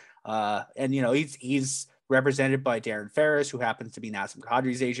ESPN. And he's represented by Darren Ferris, who happens to be Nazem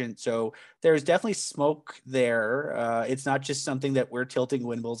Kadri's agent. So there's definitely smoke there. It's not just something that we're tilting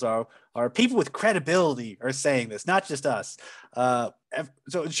windmills. Our people with credibility are saying this, not just us.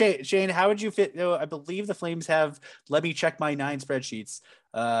 So Shane, how would you fit? I believe the Flames have, let me check my 9 spreadsheets.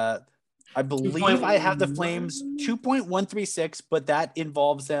 I believe I have the Flames 2.136, but that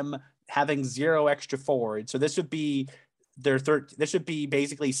involves them having 0 extra forward. So this would be their third. This would be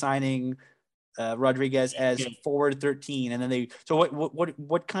basically signing Rodriguez as forward 13, and then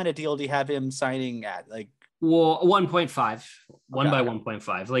what kind of deal do you have him signing at? Like, well, 1.5, by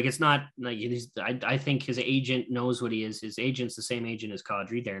 1.5. Like it's not like I think his agent knows what he is. His agent's the same agent as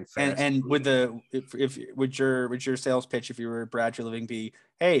Kadri, Darren Ferris. And would your sales pitch, if you were Brad Treliving, be,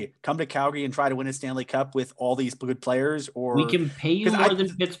 hey, come to Calgary and try to win a Stanley Cup with all these good players? Or we can pay you more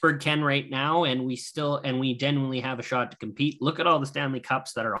than Pittsburgh can right now, and we genuinely have a shot to compete. Look at all the Stanley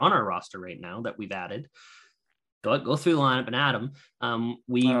Cups that are on our roster right now that we've added. Go through the lineup and add them. Now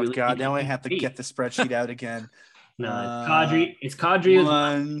I have to get the spreadsheet out again. No, it's Kadri with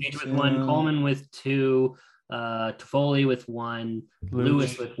 1, Coleman with 2, Toffoli with 1,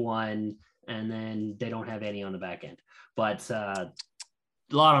 Lewis with 1, and then they don't have any on the back end. But a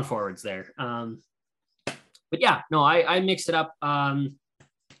lot on forwards there. But yeah, no, I mixed it up. I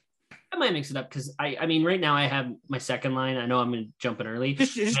might mix it up because I mean, right now I have my second line. I know I'm going to jump in early.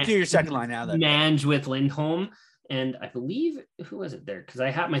 Just do your second line now. Then Mange with Lindholm. And I believe, who was it there? Because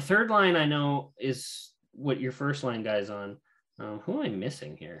I have my third line, I know, is what your first line guy's on. Who am I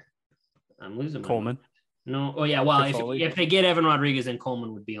missing here? I'm losing Coleman. No. Oh yeah. Well, Toffoli. if they get Evan Rodriguez, then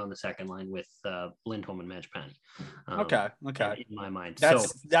Coleman would be on the second line with Lindholm and Mangiapane. Okay. In my mind,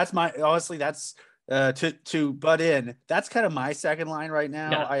 That's my honestly. That's to butt in. That's kind of my second line right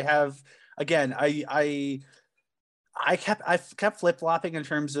now. Yeah. I have again. I've kept flip flopping in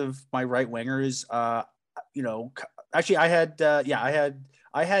terms of my right wingers. Actually, I had Mangiapane,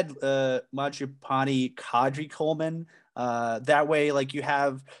 Kadri, Coleman. That way, like you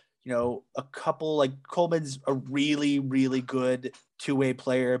have, a couple, like Coleman's a really, really good two-way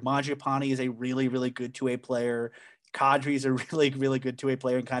player. Mangiapane is a really, really good two-way player. Kadri is a really, really good two-way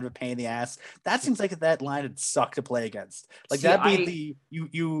player and kind of a pain in the ass. That seems like that line would suck to play against. Like you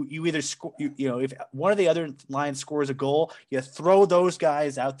either score, if one of the other lines scores a goal, you throw those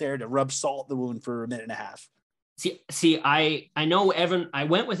guys out there to rub salt in the wound for a minute and a half. I know I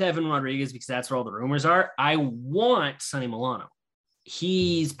went with Evan Rodriguez because that's where all the rumors are. I want Sonny Milano.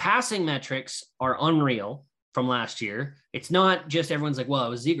 His passing metrics are unreal from last year. It's not just everyone's like, well, it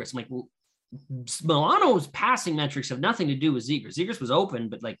was Zegras. I'm like, well, Milano's passing metrics have nothing to do with Zegras. Zegras was open,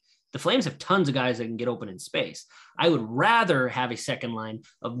 but like the Flames have tons of guys that can get open in space. I would rather have a second line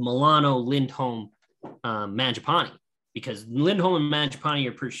of Milano, Lindholm, Mangiapane, because Lindholm and Mangiapane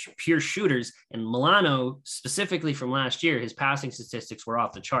are pure shooters, and Milano, specifically from last year, his passing statistics were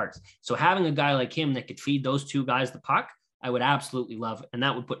off the charts. So having a guy like him that could feed those two guys the puck, I would absolutely love, and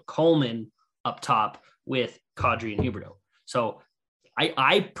that would put Coleman up top with Kadri and Huberdeau. So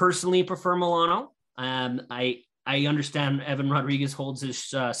I personally prefer Milano. I understand Evan Rodriguez holds his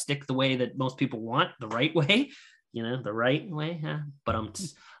stick the way that most people want, the right way, the right way. But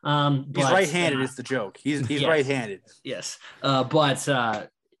he's right-handed is the joke. He's yes, right-handed. Yes. But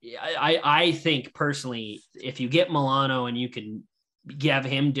I think personally, if you get Milano and you can have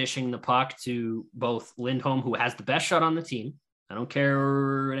him dishing the puck to both Lindholm, who has the best shot on the team, I don't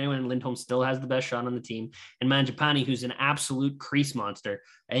care anyone, Lindholm still has the best shot on the team, and Mangiapane, who's an absolute crease monster,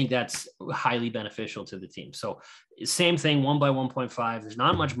 I think that's highly beneficial to the team. So same thing, 1 by 1.5. There's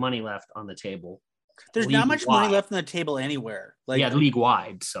not much money left on the table. There's not much money left on the table anywhere. League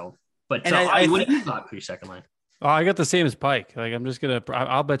wide. So, but what do you got for your second line? Oh, I got the same as Pike. Like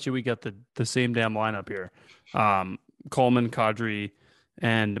I'll bet you we got the same damn lineup here. Coleman, Kadri,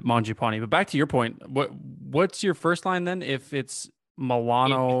 and Mangiapane. But back to your point, what's your first line then? If it's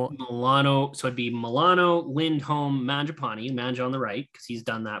Milano, so it'd be Milano, Lindholm, Mangiapane, Mangia on the right because he's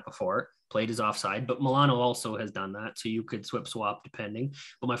done that before, played his offside. But Milano also has done that, so you could swap depending.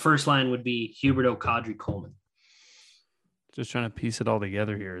 But my first line would be Huberdeau, Kadri, Coleman. Just trying to piece it all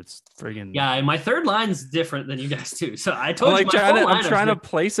together here. It's friggin' and my third line's different than you guys too. So I told you I'm trying to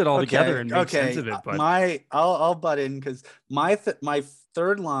place it all together and make sense of it. But I'll butt in because my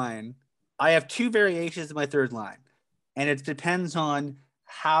third line, I have two variations of my third line, and it depends on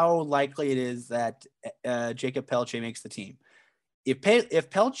how likely it is that Jacob Pelletier makes the team. If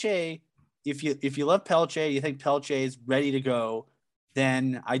Pelletier, if you love Pelletier, you think Pelletier is ready to go,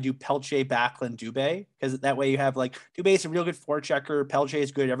 then I do Pelletier, Backlund, Dubé, because that way you have like Dubé is a real good forechecker, Pelletier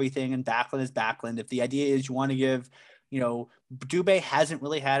is good at everything, and Backlund is Backlund. If the idea is you want to give, Dubé hasn't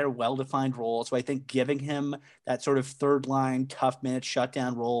really had a well-defined role, so I think giving him that sort of third line, tough minute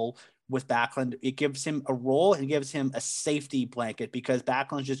shutdown role with Backlund, it gives him a role and gives him a safety blanket because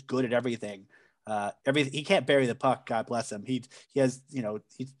Backlund's just good at everything. He can't bury the puck, God bless him. He has,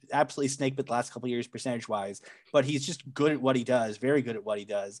 he's absolutely snake bit the last couple of years percentage wise, but he's just good at what he does, very good at what he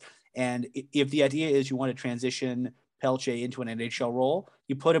does. And if the idea is you want to transition Pelletier into an NHL role,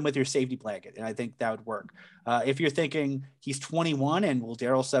 you put him with your safety blanket, and I think that would work. If you're thinking he's 21 and will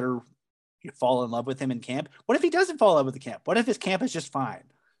Daryl Sutter fall in love with him in camp? What if he doesn't fall in love with the camp? What if his camp is just fine?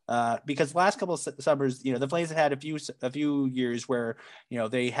 Because the last couple of summers, the Flames have had a few years where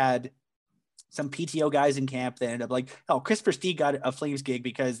they had some PTO guys in camp that ended up like, Chris Versteeg got a Flames gig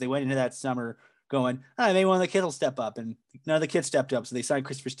because they went into that summer going, maybe one of the kids will step up, and none of the kids stepped up, so they signed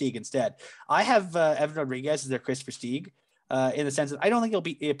Chris Versteeg instead. I have Evan Rodriguez as their Chris Versteeg in the sense that I don't think he'll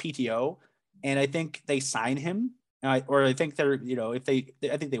be a PTO, and I think they sign him, or I think they're, I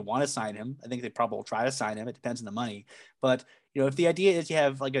think they want to sign him. I think they probably will try to sign him. It depends on the money, but if the idea is you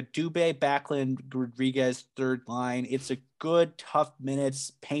have like a Dubé, Backlund, Rodriguez third line, it's a good, tough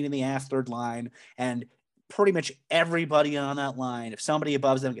minutes, pain in the ass third line, and pretty much everybody on that line, if somebody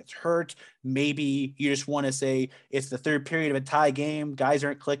above them gets hurt, maybe you just want to say it's the third period of a tie game, guys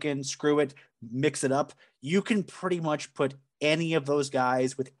aren't clicking, screw it, mix it up. You can pretty much put any of those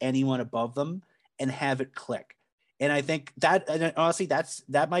guys with anyone above them and have it click. And I think that, and honestly,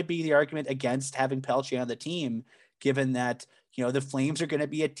 that might be the argument against having Pelletier on the team, given that, the Flames are going to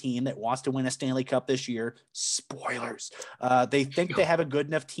be a team that wants to win a Stanley Cup this year. Spoilers. They think they have a good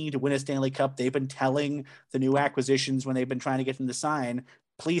enough team to win a Stanley Cup. They've been telling the new acquisitions when they've been trying to get them to sign,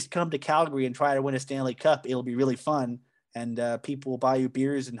 please come to Calgary and try to win a Stanley Cup. It'll be really fun. And people will buy you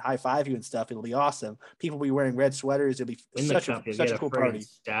beers and high five you and stuff. It'll be awesome. People will be wearing red sweaters. It'll be such a cool party.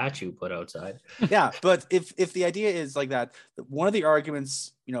 Statue put outside. Yeah, but if the idea is like that, one of the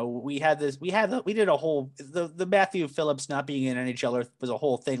arguments, we did a whole the Matthew Phillips not being an NHLer was a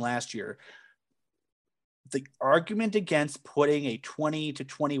whole thing last year. The argument against putting a 20 to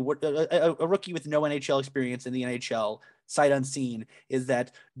 20 a rookie with no NHL experience in the NHL sight unseen is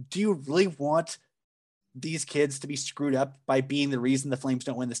that, do you really want these kids to be screwed up by being the reason the Flames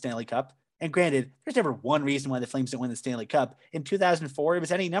don't win the Stanley Cup? And granted, there's never one reason why the Flames don't win the Stanley Cup. In 2004, it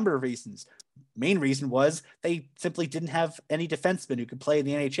was any number of reasons. Main reason was they simply didn't have any defensemen who could play in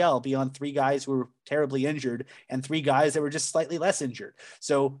the NHL beyond 3 guys who were terribly injured and 3 guys that were just slightly less injured.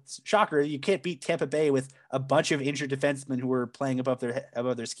 So shocker, you can't beat Tampa Bay with a bunch of injured defensemen who were playing above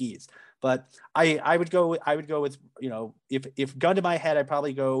their skis. But I would go with, if gun to my head, I'd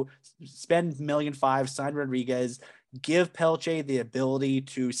probably go spend $1.5 million, sign Rodriguez, give Pelche the ability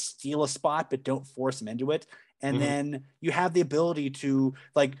to steal a spot, but don't force him into it. And then you have the ability to,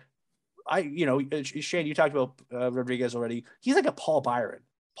 like, Shane, you talked about Rodriguez already. He's like a Paul Byron.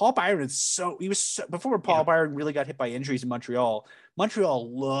 Paul Byron before Paul Byron really got hit by injuries in Montreal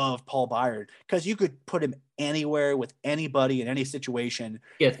loved Paul Byron because you could put him anywhere with anybody in any situation.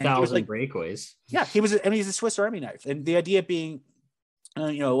 Yeah, 1,000 breakaways. Yeah, he's a Swiss Army knife. And the idea being,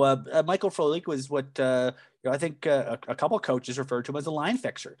 Michael Frolik was what I think a couple of coaches referred to him as a line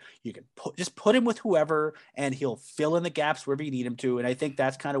fixer. You can put him with whoever, and he'll fill in the gaps wherever you need him to. And I think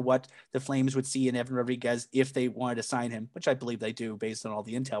that's kind of what the Flames would see in Evan Rodriguez if they wanted to sign him, which I believe they do based on all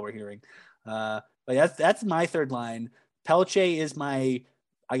the intel we're hearing. But that's my third line. Pelche is my,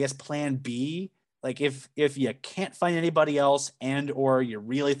 I guess, plan B. Like if you can't find anybody else or you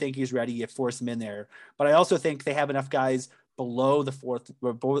really think he's ready, you force him in there. But I also think they have enough guys below the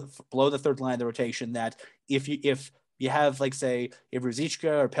third line of the rotation that if you have, like, say, if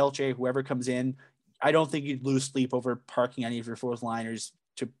Ruzicka or Pelche, whoever comes in, I don't think you'd lose sleep over parking any of your fourth liners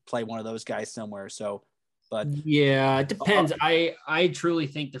to play one of those guys somewhere. So, but yeah, it depends. I truly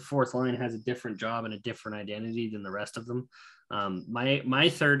think the fourth line has a different job and a different identity than the rest of them. My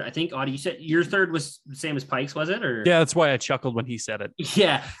third, I think, Audie, you said your third was the same as Pike's, was it? Or yeah, that's why I chuckled when he said it.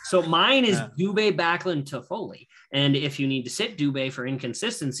 Yeah. So mine is Dubé, Backlund, Toffoli. And if you need to sit Dubé for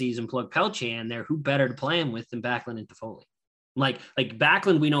inconsistencies and plug Pelche in there, who better to play him with than Backlund and Toffoli? Like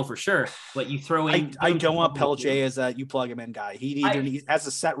Backlund, we know for sure, but you throw in. I don't want Pelche as a you plug him in guy. He has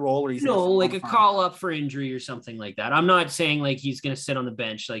a set role, or he's like a call up for injury or something like that. I'm not saying like he's going to sit on the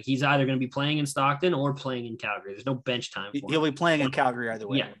bench. Like he's either going to be playing in Stockton or playing in Calgary. There's no bench time. He'll be playing in Calgary either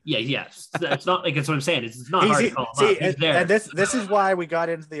way. Yeah. That's not like, that's what I'm saying. It's not hard to call him up. He's there. And this is why we got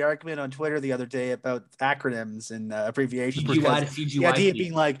into the argument on Twitter the other day about acronyms and abbreviations. The idea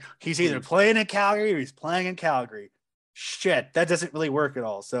being like he's either playing in Calgary or he's playing in Calgary. Shit, that doesn't really work at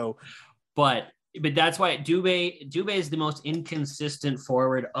all. So, but that's why Dubé is the most inconsistent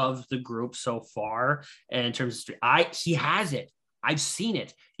forward of the group so far. And in terms of he has it. I've seen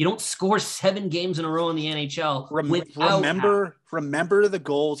it. You don't score 7 games in a row in the NHL. Remember the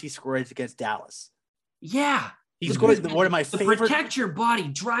goals he scored against Dallas. Yeah. He scored one of my favorite. Protect your body,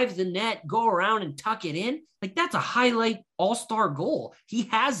 drive the net, go around and tuck it in. Like that's a highlight all-star goal. He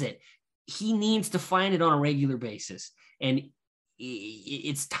has it. He needs to find it on a regular basis. And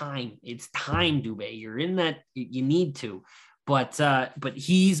it's time. It's time, Dubé. You're in that. You need to. But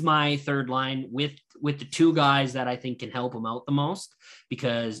he's my third line with the 2 guys that I think can help him out the most,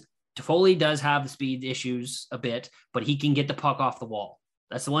 because Toffoli does have the speed issues a bit, but he can get the puck off the wall.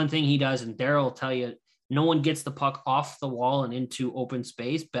 That's the one thing he does. And Daryl will tell you, no one gets the puck off the wall and into open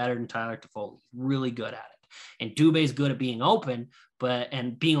space better than Tyler Toffoli. Really good at it. And Dubé's good at being open,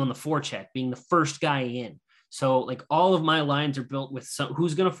 and being on the forecheck, being the first guy in. So like all of my lines are built with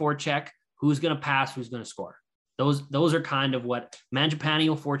who's going to forecheck, who's going to pass, who's going to score. Those are kind of what Mangiapane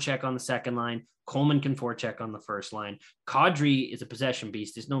will forecheck on the second line. Coleman can forecheck on the first line. Kadri is a possession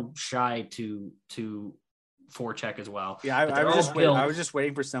beast. There's no shy to forecheck as well. Yeah, I was just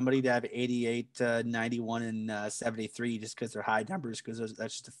waiting for somebody to have 88, 91, and 73 just because they're high numbers, because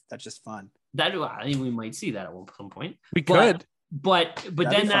that's just fun. I think we might see that at some point. We could. But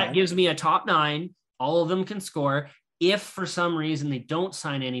then that gives me a top 9. All of them can score. If for some reason they don't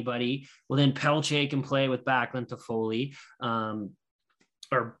sign anybody, well, then Pelche can play with Backlund, Toffoli,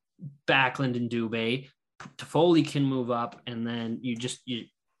 or Backlund and Dubé. Toffoli can move up, and then you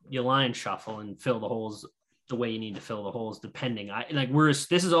line shuffle and fill the holes the way you need to fill the holes. Depending,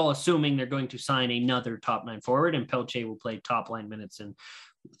 this is all assuming they're going to sign another top 9 forward, and Pelche will play top line minutes and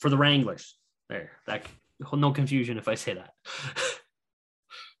for the Wranglers. No confusion if I say that.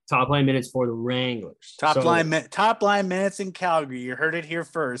 Top line minutes for the Wranglers. Top line minutes in Calgary. You heard it here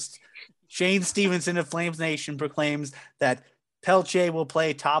first. Shane Stevenson of Flames Nation proclaims that Pelche will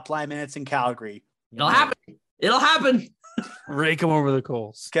play top line minutes in Calgary. It'll happen. Rake him over the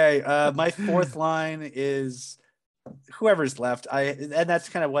coals. Okay. My fourth line is whoever's left. And that's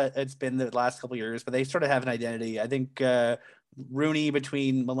kind of what it's been the last couple of years, but they sort of have an identity. I think Rooney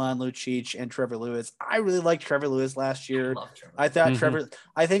between Milan Lucic and Trevor Lewis. I really liked Trevor Lewis last year. I thought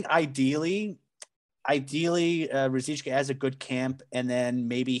I think ideally Ruzicka has a good camp, and then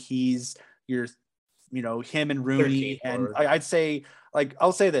maybe he's him and Rooney. And I'd say,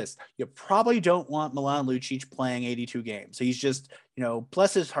 I'll say this, you probably don't want Milan Lucic playing 82 games. So he's just,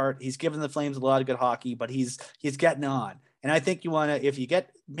 bless his heart, he's given the Flames a lot of good hockey, but he's getting on. And I think you want to, if you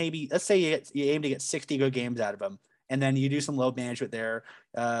get maybe, let's say you aim to get 60 good games out of him, and then you do some load management there.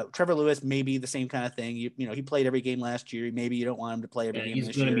 Trevor Lewis, maybe the same kind of thing. He played every game last year. Maybe you don't want him to play every game this year.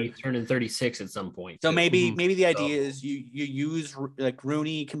 He's going to be turning 36 at some point. So maybe the idea is you use, like,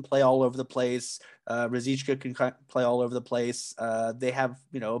 Rooney can play all over the place. Ruzicka can play all over the place. They have,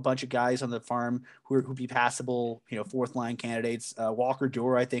 a bunch of guys on the farm who be passable, fourth line candidates. Walker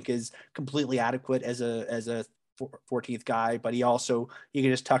Duehr, I think, is completely adequate as a 14th guy, but you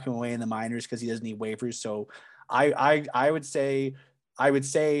can just tuck him away in the minors because he doesn't need waivers. So I would say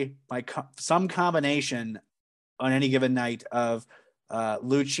some combination on any given night of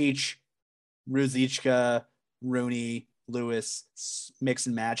Lucic, Ruzicka, Rooney, Lewis, mix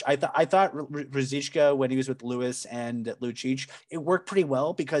and match. I thought Ruzicka, when he was with Lewis and Lucic, it worked pretty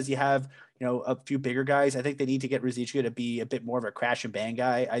well because you have a few bigger guys. I think they need to get Ruzicka to be a bit more of a crash and bang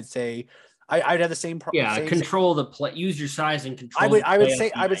guy. I'd say I'd have the same problem. Control the play. Use your size and control. I would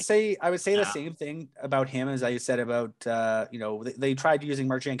say the same thing about him as I said about they tried using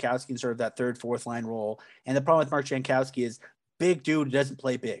Mark Jankowski in sort of that third, fourth line role, and the problem with Mark Jankowski is big dude who doesn't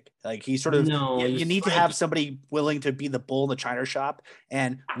play big. Like he's sort of you need to have somebody willing to be the bull in the china shop.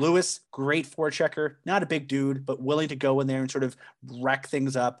 And Lewis, great forechecker, not a big dude, but willing to go in there and sort of wreck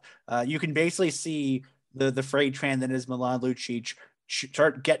things up. You can basically see the freight train that is Milan Lucic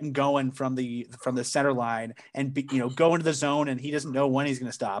start getting going from the center line and go into the zone, and he doesn't know when he's going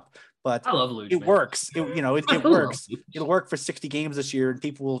to stop. But I love Luch. It works. It works. It'll work for 60 games this year, and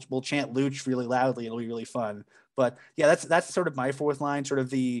people will chant Luch really loudly. It'll be really fun. But yeah, that's sort of my fourth line, sort of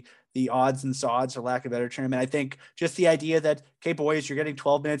the odds and sods, for lack of a better term. And I think just the idea that, okay, boys, you're getting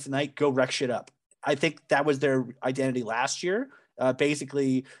 12 minutes a night, go wreck shit up. I think that was their identity last year.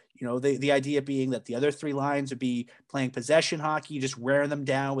 Basically, the idea being that the other three lines would be playing possession hockey, just wearing them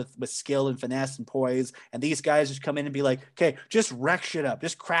down with skill and finesse and poise. And these guys just come in and be like, okay, just wreck shit up,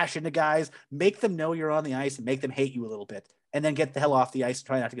 just crash into guys, make them know you're on the ice and make them hate you a little bit, and then get the hell off the ice and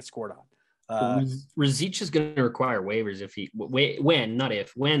try not to get scored on. Ruzicka is going to require waivers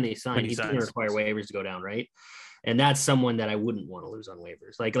when they sign. He's going to require waivers to go down, right? And that's someone that I wouldn't want to lose on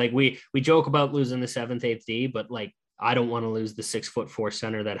waivers. Like we joke about losing the 7th, 8th D, but like, I don't want to lose the 6'4"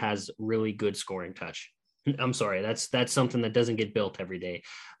 center that has really good scoring touch. I'm sorry. That's something that doesn't get built every day.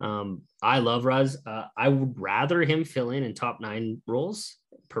 I love Ruz. I would rather him fill in top 9 roles,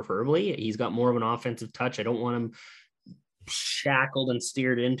 preferably. He's got more of an offensive touch. I don't want him shackled and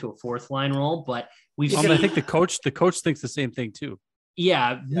steered into a fourth line role, but we've seen, I think the coach thinks the same thing too.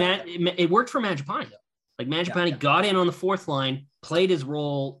 Yeah. It worked for Mangiapane though. Like Mangiapane got in on the fourth line, played his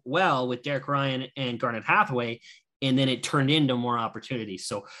role well with Derek Ryan and Garnet Hathaway, and then it turned into more opportunities.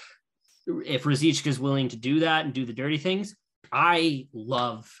 So if Ruzicka is willing to do that and do the dirty things, I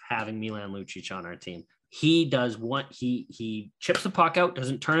love having Milan Lucic on our team. He does he chips the puck out,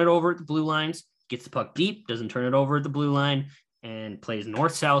 doesn't turn it over at the blue lines, gets the puck deep, doesn't turn it over at the blue line, and plays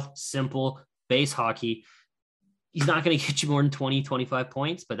north-south, simple base hockey. He's not going to get you more than 20, 25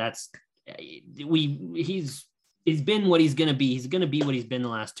 points, but he's been what he's going to be. He's going to be what he's been the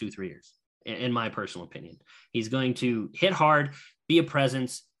last 2-3 years. In my personal opinion, he's going to hit hard, be a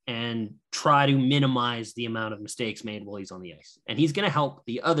presence, and try to minimize the amount of mistakes made while he's on the ice. And he's going to help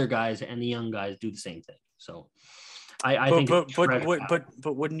the other guys and the young guys do the same thing. So I think,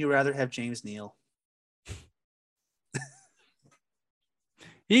 but wouldn't you rather have James Neal?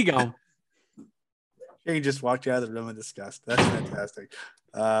 Here you go. He just walked you out of the room in disgust. That's fantastic.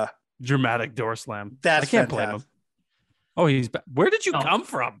 Dramatic door slam. That's I can't blame him. Oh, where did you come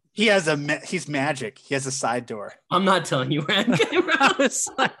from? He's magic. He has a side door. I'm not telling you where I'm getting around. I was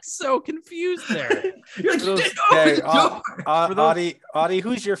like so confused there. You're like, Audie,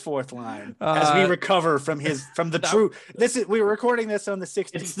 who's your fourth line? As we recover from the true. We were recording this on the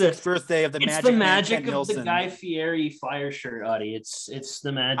 66th birthday of the Magic. It's the Man, magic Kent of the Nilsson. Guy Fieri fire shirt, Audie. It's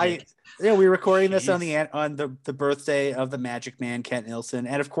the magic. We're recording this on the birthday of the Magic Man, Kent Nilsson,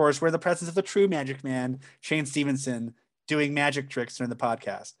 and of course, we're in the presence of the true Magic Man, Shane Stevenson, doing magic tricks during the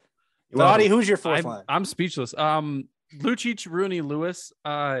podcast. But Audie, who's your fourth line? I'm speechless. Lucic, Rooney, Lewis.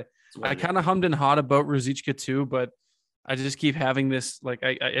 I kind of hummed and hawed about Ruzicka too, but I just keep having this, like,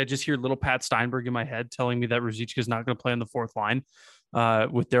 I just hear little Pat Steinberg in my head telling me that Ruzicka is not going to play on the fourth line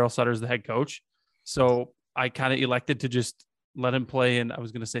with Daryl Sutter as the head coach. So I kind of elected to just let him play. And I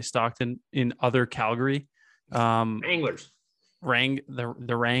was going to say Stockton in other Calgary. Anglers.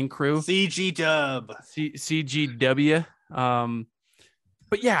 The Rang crew. CG Dub. CGW.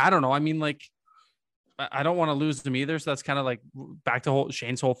 But yeah, I don't know. I mean, like, I don't want to lose him either. So that's kind of like back to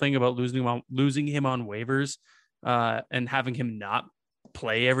Shane's whole thing about losing him on waivers and having him not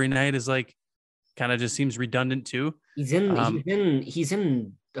play every night is like kind of just seems redundant too. He's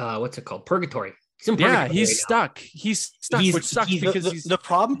in what's it called? Purgatory. He's stuck. He's stuck, which sucks because the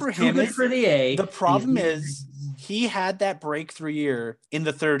problem for him is for the A. The problem is he had that breakthrough year in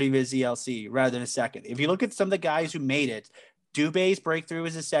the third of his ELC rather than a second. If you look at some of the guys who made it, Dubé's breakthrough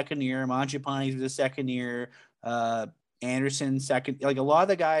was his second year. Mangiapane's was his second year. Anderson second. Like a lot of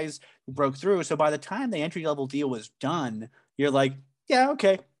the guys who broke through. So by the time the entry level deal was done, you're like, yeah,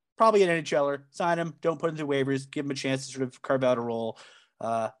 okay, probably an NHLer. Sign him. Don't put him through waivers. Give him a chance to sort of carve out a role.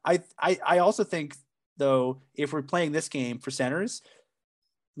 I also think, though, if we're playing this game for centers,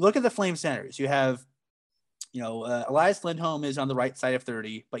 look at the Flame centers. You have, Elias Lindholm is on the right side of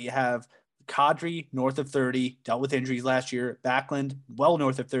 30, but you have Kadri north of 30, dealt with injuries last year. Backlund well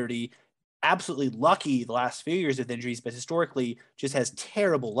north of 30, absolutely lucky the last few years with injuries, but historically just has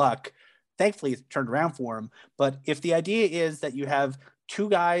terrible luck. Thankfully, it's turned around for him. But if the idea is that you have two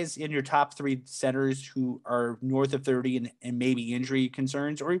guys in your top three centers who are north of 30 and maybe injury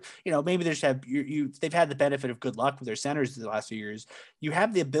concerns, or, maybe they just have, they've had the benefit of good luck with their centers the last few years. You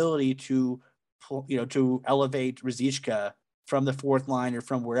have the ability to elevate Ruzicka from the fourth line or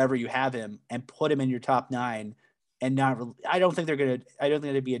from wherever you have him and put him in your top nine. And I don't think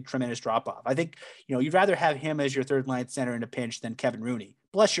it'd be a tremendous drop off. I think, you'd rather have him as your third line center in a pinch than Kevin Rooney.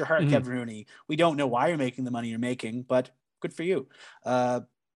 Bless your heart, Kevin Rooney. We don't know why you're making the money you're making, but good for you. Good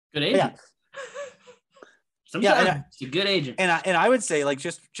agent. Yeah. It's a good agent. And I would say, like,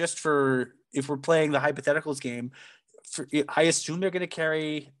 just for, if we're playing the hypotheticals game, I assume they're going to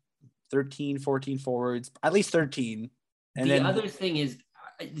carry 13, 14 forwards, at least 13. And the other thing is,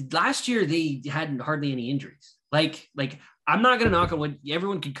 last year they had hardly any injuries. Like I'm not going to knock on wood.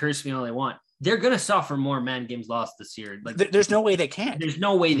 Everyone can curse me all they want. They're going to suffer more man games lost this year. Like there's no way they can't. There's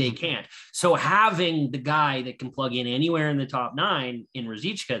no way they can't. So having the guy that can plug in anywhere in the top nine in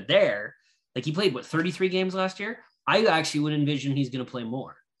Ruzicka there, like he played 33 games last year. I actually would envision he's going to play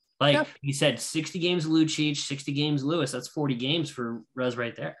more. Like he said, 60 games Lucic, 60 games Lewis. That's 40 games for Ruz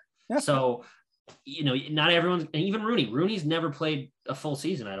right there. Yeah. So, not everyone's, even Rooney. Rooney's never played a full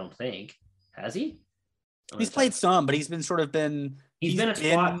season, I don't think. Has he? He's played some, but he's been a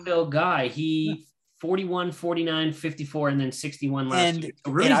spot filled guy. He 41, 49, 54, and then 61 last year.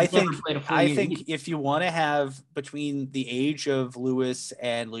 So and I think if you want to have between the age of Lewis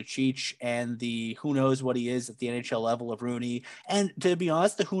and Lucic and the who knows what he is at the NHL level of Rooney, and to be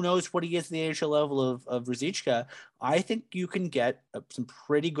honest, the who knows what he is at the NHL level of Ruzicka, I think you can get some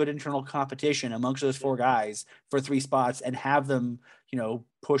pretty good internal competition amongst those four guys for three spots and have them,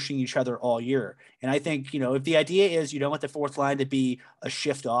 pushing each other all year. And I think, if the idea is you don't want the fourth line to be a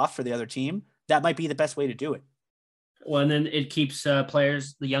shift off for the other team, that might be the best way to do it. Well, and then it keeps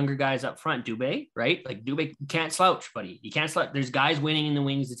players, the younger guys up front. Dubé, right? Like Dubé can't slouch, buddy. You can't slouch. There's guys waiting in the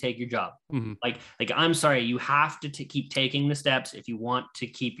wings to take your job. Mm-hmm. Like I'm sorry, you have to keep taking the steps if you want to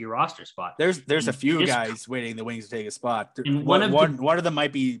keep your roster spot. There's a few guys waiting in the wings to take a spot. And one of them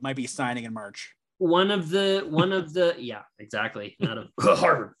might be signing in March. One of the yeah, exactly. Out of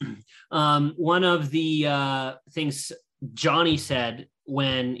Harvard. One of the things Johnny said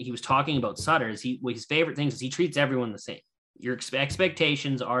when he was talking about Sutter is his favorite things is he treats everyone the same. Your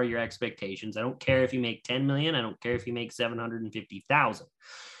expectations are your expectations. I don't care if you make 10 million. I don't care if you make 750,000.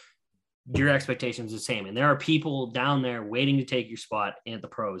 Your expectations are the same. And there are people down there waiting to take your spot at the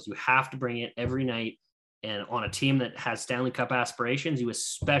pros. You have to bring it every night. And on a team that has Stanley Cup aspirations, you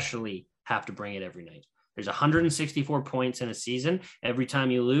especially have to bring it every night. There's 164 points in a season. Every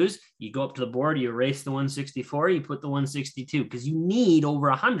time you lose, you go up to the board, you erase the 164, you put the 162, because you need over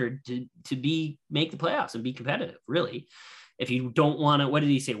 100 to make the playoffs and be competitive, really. If you don't want to, what did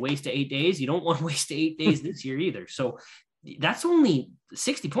he say, waste 8 days? You don't want to waste 8 days this year either. So that's only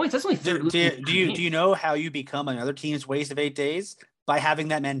 60 points. That's only 30. Do you know how you become another team's waste of 8 days? By having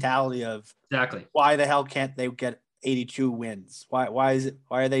that mentality of exactly why the hell can't they get 82 wins? Why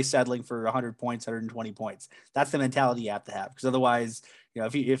are they settling for 100 points, 120 points? That's the mentality you have to have, because otherwise, you know,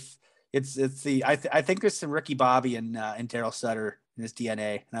 if it's the I think there's some Ricky Bobby and Daryl Sutter in his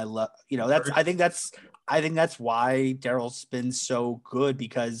DNA, and I love, you know, I think that's why Daryl's been so good,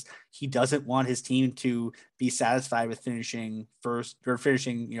 because he doesn't want his team to be satisfied with finishing first, or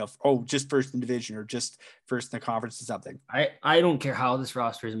finishing, you know, just first in division or just first in the conference or something. I don't care how this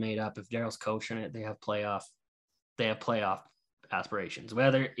roster is made up. If Daryl's coaching it, they have playoff aspirations.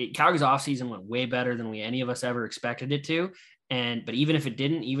 Calgary's offseason went way better than any of us ever expected it to. But even if it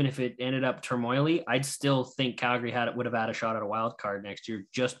didn't, even if it ended up turmoily, I'd still think Calgary would have had a shot at a wild card next year,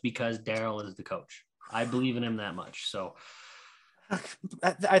 just because Daryl is the coach. I believe in him that much. So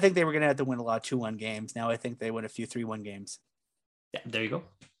I think they were going to have to win a lot of 2-1 games. Now I think they win a few 3-1 games. Yeah, there you go.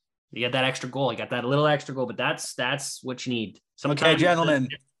 You got that extra goal. You got that little extra goal, but that's what you need. Sometimes, okay, gentlemen,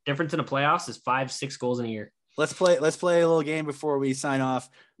 the difference in a playoffs is 5-6 goals in a year. Let's play a little game before we sign off.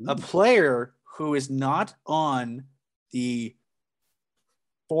 A player who is not on the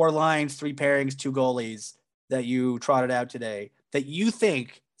 4 lines, 3 pairings, 2 goalies that you trotted out today, that you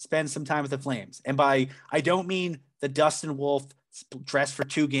think spends some time with the Flames. And I don't mean the Dustin Wolf dressed for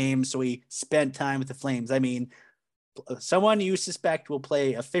 2 games, so he spent time with the Flames. I mean, someone you suspect will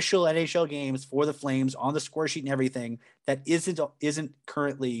play official NHL games for the Flames on the score sheet and everything, that isn't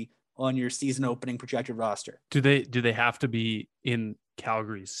currently on your season opening projected roster. Do they have to be in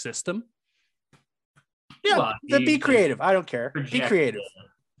Calgary's system? Yeah, be creative. I don't care. Be creative.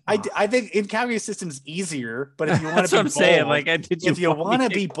 I think in Calgary's system is easier, but if you want to be bold, saying, like, if you want to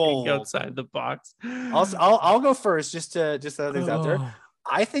be bold outside the box, I'll go first just to throw things out there.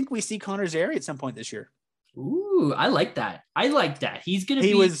 I think we see Connor Zary at some point this year. Ooh, I like that. He's gonna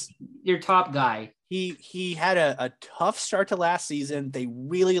be your top guy. He had a tough start to last season. They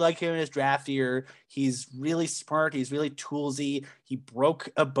really like him in his draft year. He's really smart. He's really toolsy. He broke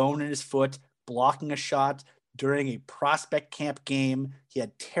a bone in his foot blocking a shot during a prospect camp game. He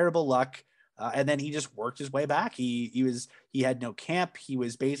had terrible luck, and then he just worked his way back. He had no camp. He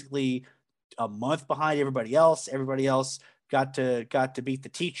was basically a month behind everybody else. Everybody else got to beat the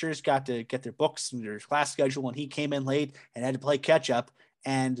teachers, got to get their books and their class schedule, and he came in late and had to play catch up.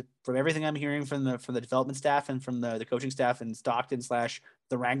 And from everything I'm hearing from the development staff and from the coaching staff in Stockton /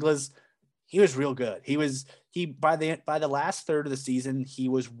 the Wranglers, he was real good. By the last third of the season, he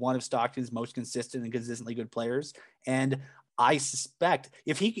was one of Stockton's most consistent and consistently good players. And I suspect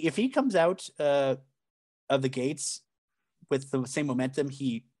if he comes out of the gates with the same momentum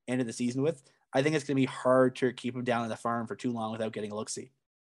he ended the season with, I think it's going to be hard to keep him down in the farm for too long without getting a look-see.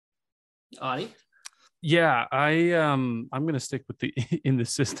 Adi? Yeah, I'm going to stick with the in the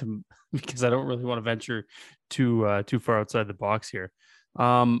system because I don't really want to venture too far outside the box here.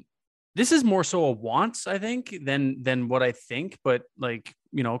 This is more so a wants, I think, than what I think, but like,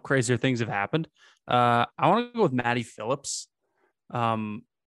 you know, crazier things have happened. I want to go with Matty Phillips. Shane,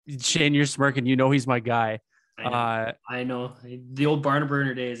 you're smirking. You know he's my guy. I know the old barn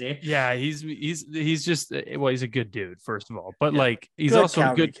burner days, eh? Yeah, he's just, well, he's a good dude, first of all, but like he's good also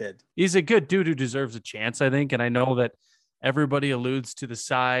a good kid. He's a good dude who deserves a chance, I think. And I know that everybody alludes to the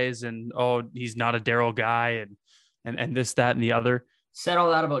size and he's not a Daryl guy and this, that, and the other. Said all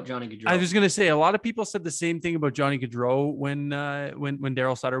that about Johnny Gaudreau. I was going to say a lot of people said the same thing about Johnny Gaudreau when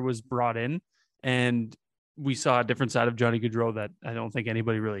Daryl Sutter was brought in, and we saw a different side of Johnny Gaudreau that I don't think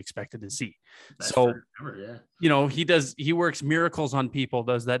anybody really expected to see. That's so, yeah. You know, he works miracles on people,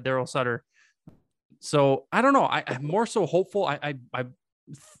 does that Daryl Sutter. So I don't know. I'm more so hopeful. I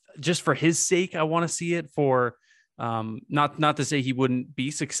just for his sake, I want to see it for, not to say he wouldn't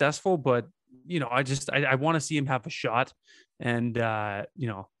be successful, but you know, I want to see him have a shot. And, you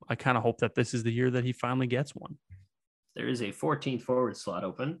know, I kind of hope that this is the year that he finally gets one. There is a 14th forward slot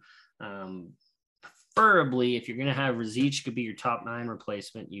open. Preferably, if you're going to have Ruzicka be your top 9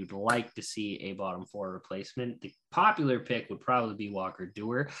 replacement, you'd like to see a bottom 4 replacement. The popular pick would probably be Walker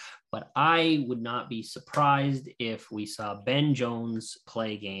Duehr, but I would not be surprised if we saw Ben Jones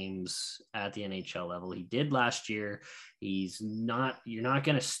play games at the NHL level. He did last year. You're not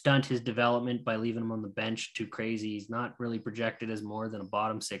going to stunt his development by leaving him on the bench too crazy. He's not really projected as more than a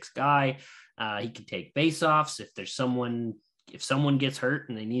bottom 6 guy. He can take faceoffs if there's someone if someone gets hurt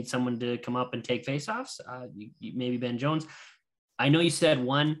and they need someone to come up and take faceoffs, maybe Ben Jones. I know you said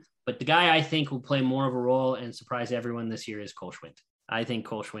one, but the guy I think will play more of a role and surprise everyone this year is Cole Schwindt. I think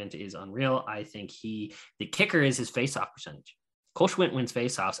Cole Schwindt is unreal. I think the kicker is his faceoff percentage. Cole Schwindt wins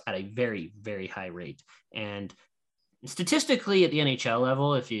faceoffs at a very, very high rate. And statistically at the NHL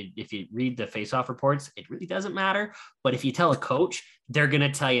level, if you read the faceoff reports, it really doesn't matter. But if you tell a coach, they're going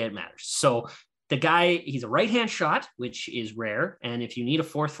to tell you it matters. So the guy, he's a right-hand shot, which is rare. And if you need a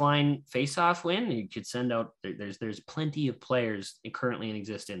fourth line faceoff win, you could send out, there's plenty of players currently in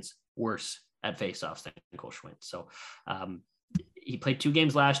existence worse at faceoffs than Cole Schwindt. So he played 2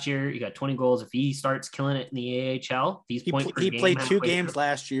 games last year. He got 20 goals. If he starts killing it in the AHL, these points per game. He played 2 games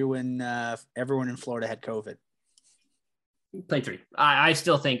last year when everyone in Florida had COVID. Played 3. I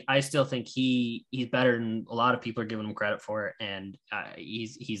still think he's better than a lot of people are giving him credit for, and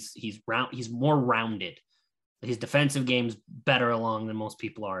he's more rounded. His defensive game's better along than most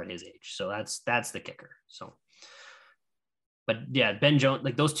people are at his age. So that's the kicker. So, but yeah, Ben Jones,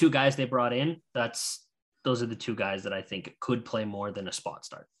 like those 2 guys they brought in, those are the 2 guys that I think could play more than a spot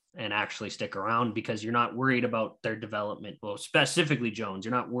start and actually stick around, because you're not worried about their development. Well, specifically Jones,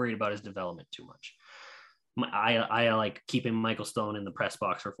 you're not worried about his development too much. I like keeping Michael Stone in the press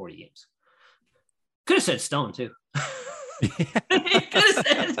box for 40 games. Could have said Stone too.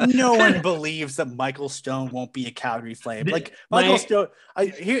 No one believes that Michael Stone won't be a Calgary Flame. Like Michael Stone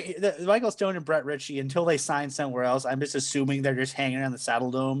and Brett Ritchie, until they sign somewhere else, I'm just assuming they're just hanging around the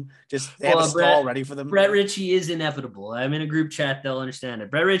Saddle Dome. They have a stall ready for them. Brett Ritchie is inevitable. I'm in a group chat; they'll understand it.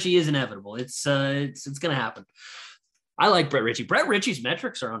 Brett Ritchie is inevitable. It's going to happen. I like Brett Ritchie. Brett Ritchie's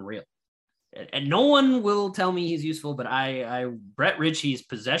metrics are unreal. And no one will tell me he's useful, but Brett Ritchie's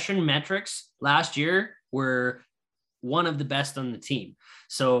possession metrics last year were one of the best on the team.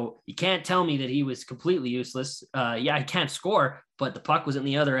 So you can't tell me that he was completely useless. He can't score, but the puck was in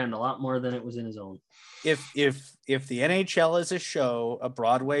the other end a lot more than it was in his own. If the NHL is a show, a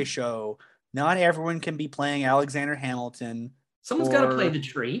Broadway show, not everyone can be playing Alexander Hamilton. Someone's got to play the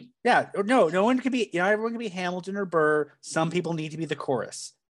tree. Yeah, no one can be. Everyone can be Hamilton or Burr. Some people need to be the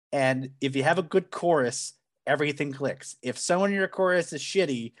chorus. And if you have a good chorus, everything clicks. If someone in your chorus is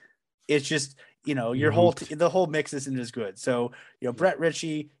shitty, it's just, your the whole mix isn't as good. So, Brett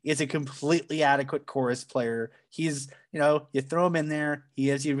Ritchie is a completely adequate chorus player. He's, you throw him in there. He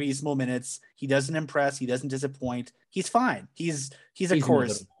has you reasonable minutes. He doesn't impress. He doesn't disappoint. He's fine. He's a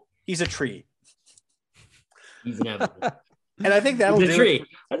chorus. Inevitable. He's a tree. He's inevitable. And I think that'll do tree.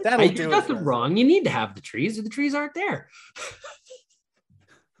 That'll do it. Nothing wrong. You need to have the trees, or the trees aren't there.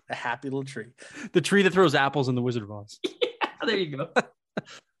 A happy little tree. The tree that throws apples in the Wizard of Oz. Yeah, there you go.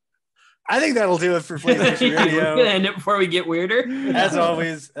 I think that'll do it for Flame Nation Radio. We're gonna end it before we get weirder. As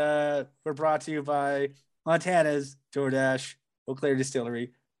always, we're brought to you by Montana's DoorDash, Eau Claire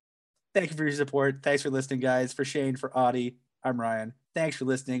Distillery. Thank you for your support. Thanks for listening, guys. For Shane, for Audie, I'm Ryan. Thanks for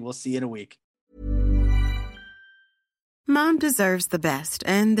listening. We'll see you in a week. Mom deserves the best,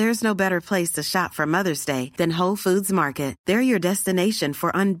 and there's no better place to shop for Mother's Day than Whole Foods Market. They're your destination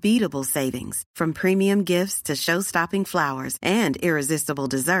for unbeatable savings, from premium gifts to show-stopping flowers and irresistible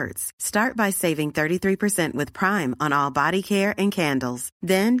desserts. Start by saving 33% with Prime on all body care and candles.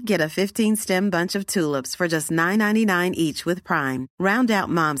 Then get a 15-stem bunch of tulips for just $9.99 each with Prime. Round out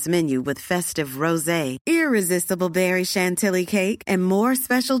Mom's menu with festive rosé, irresistible berry chantilly cake, and more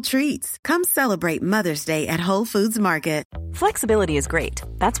special treats. Come celebrate Mother's Day at Whole Foods Market. Flexibility is great.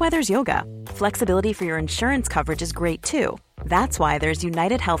 That's why there's yoga. Flexibility for your insurance coverage is great too. That's why there's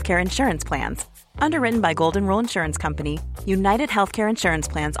United Healthcare Insurance Plans. Underwritten by Golden Rule Insurance Company, United Healthcare Insurance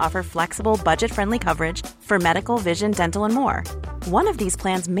Plans offer flexible, budget-friendly coverage for medical, vision, dental, and more. One of these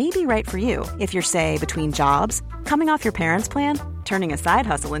plans may be right for you if you're, say, between jobs, coming off your parents' plan, turning a side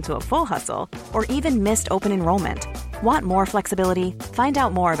hustle into a full hustle, or even missed open enrollment. Want more flexibility? Find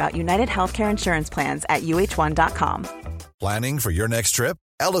out more about United Healthcare Insurance Plans at uh1.com. Planning for your next trip?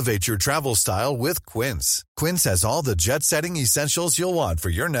 Elevate your travel style with Quince. Quince has all the jet-setting essentials you'll want for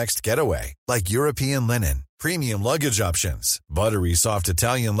your next getaway, like European linen, premium luggage options, buttery soft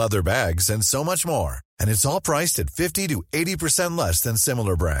Italian leather bags, and so much more. And it's all priced at 50 to 80% less than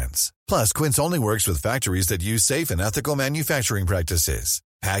similar brands. Plus, Quince only works with factories that use safe and ethical manufacturing practices.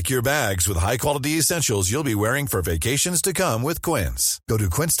 Pack your bags with high-quality essentials you'll be wearing for vacations to come with Quince. Go to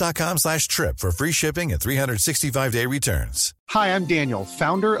quince.com/trip for free shipping and 365-day returns. Hi, I'm Daniel,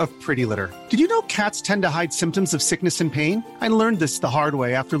 founder of Pretty Litter. Did you know cats tend to hide symptoms of sickness and pain? I learned this the hard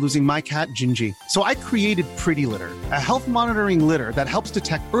way after losing my cat, Gingy. So I created Pretty Litter, a health monitoring litter that helps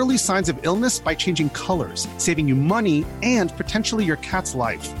detect early signs of illness by changing colors, saving you money and potentially your cat's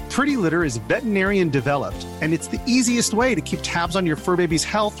life. Pretty Litter is veterinarian developed, and it's the easiest way to keep tabs on your fur baby's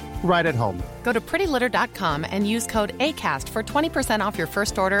health right at home. Go to prettylitter.com and use code ACAST for 20% off your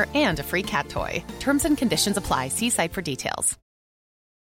first order and a free cat toy. Terms and conditions apply. See site for details.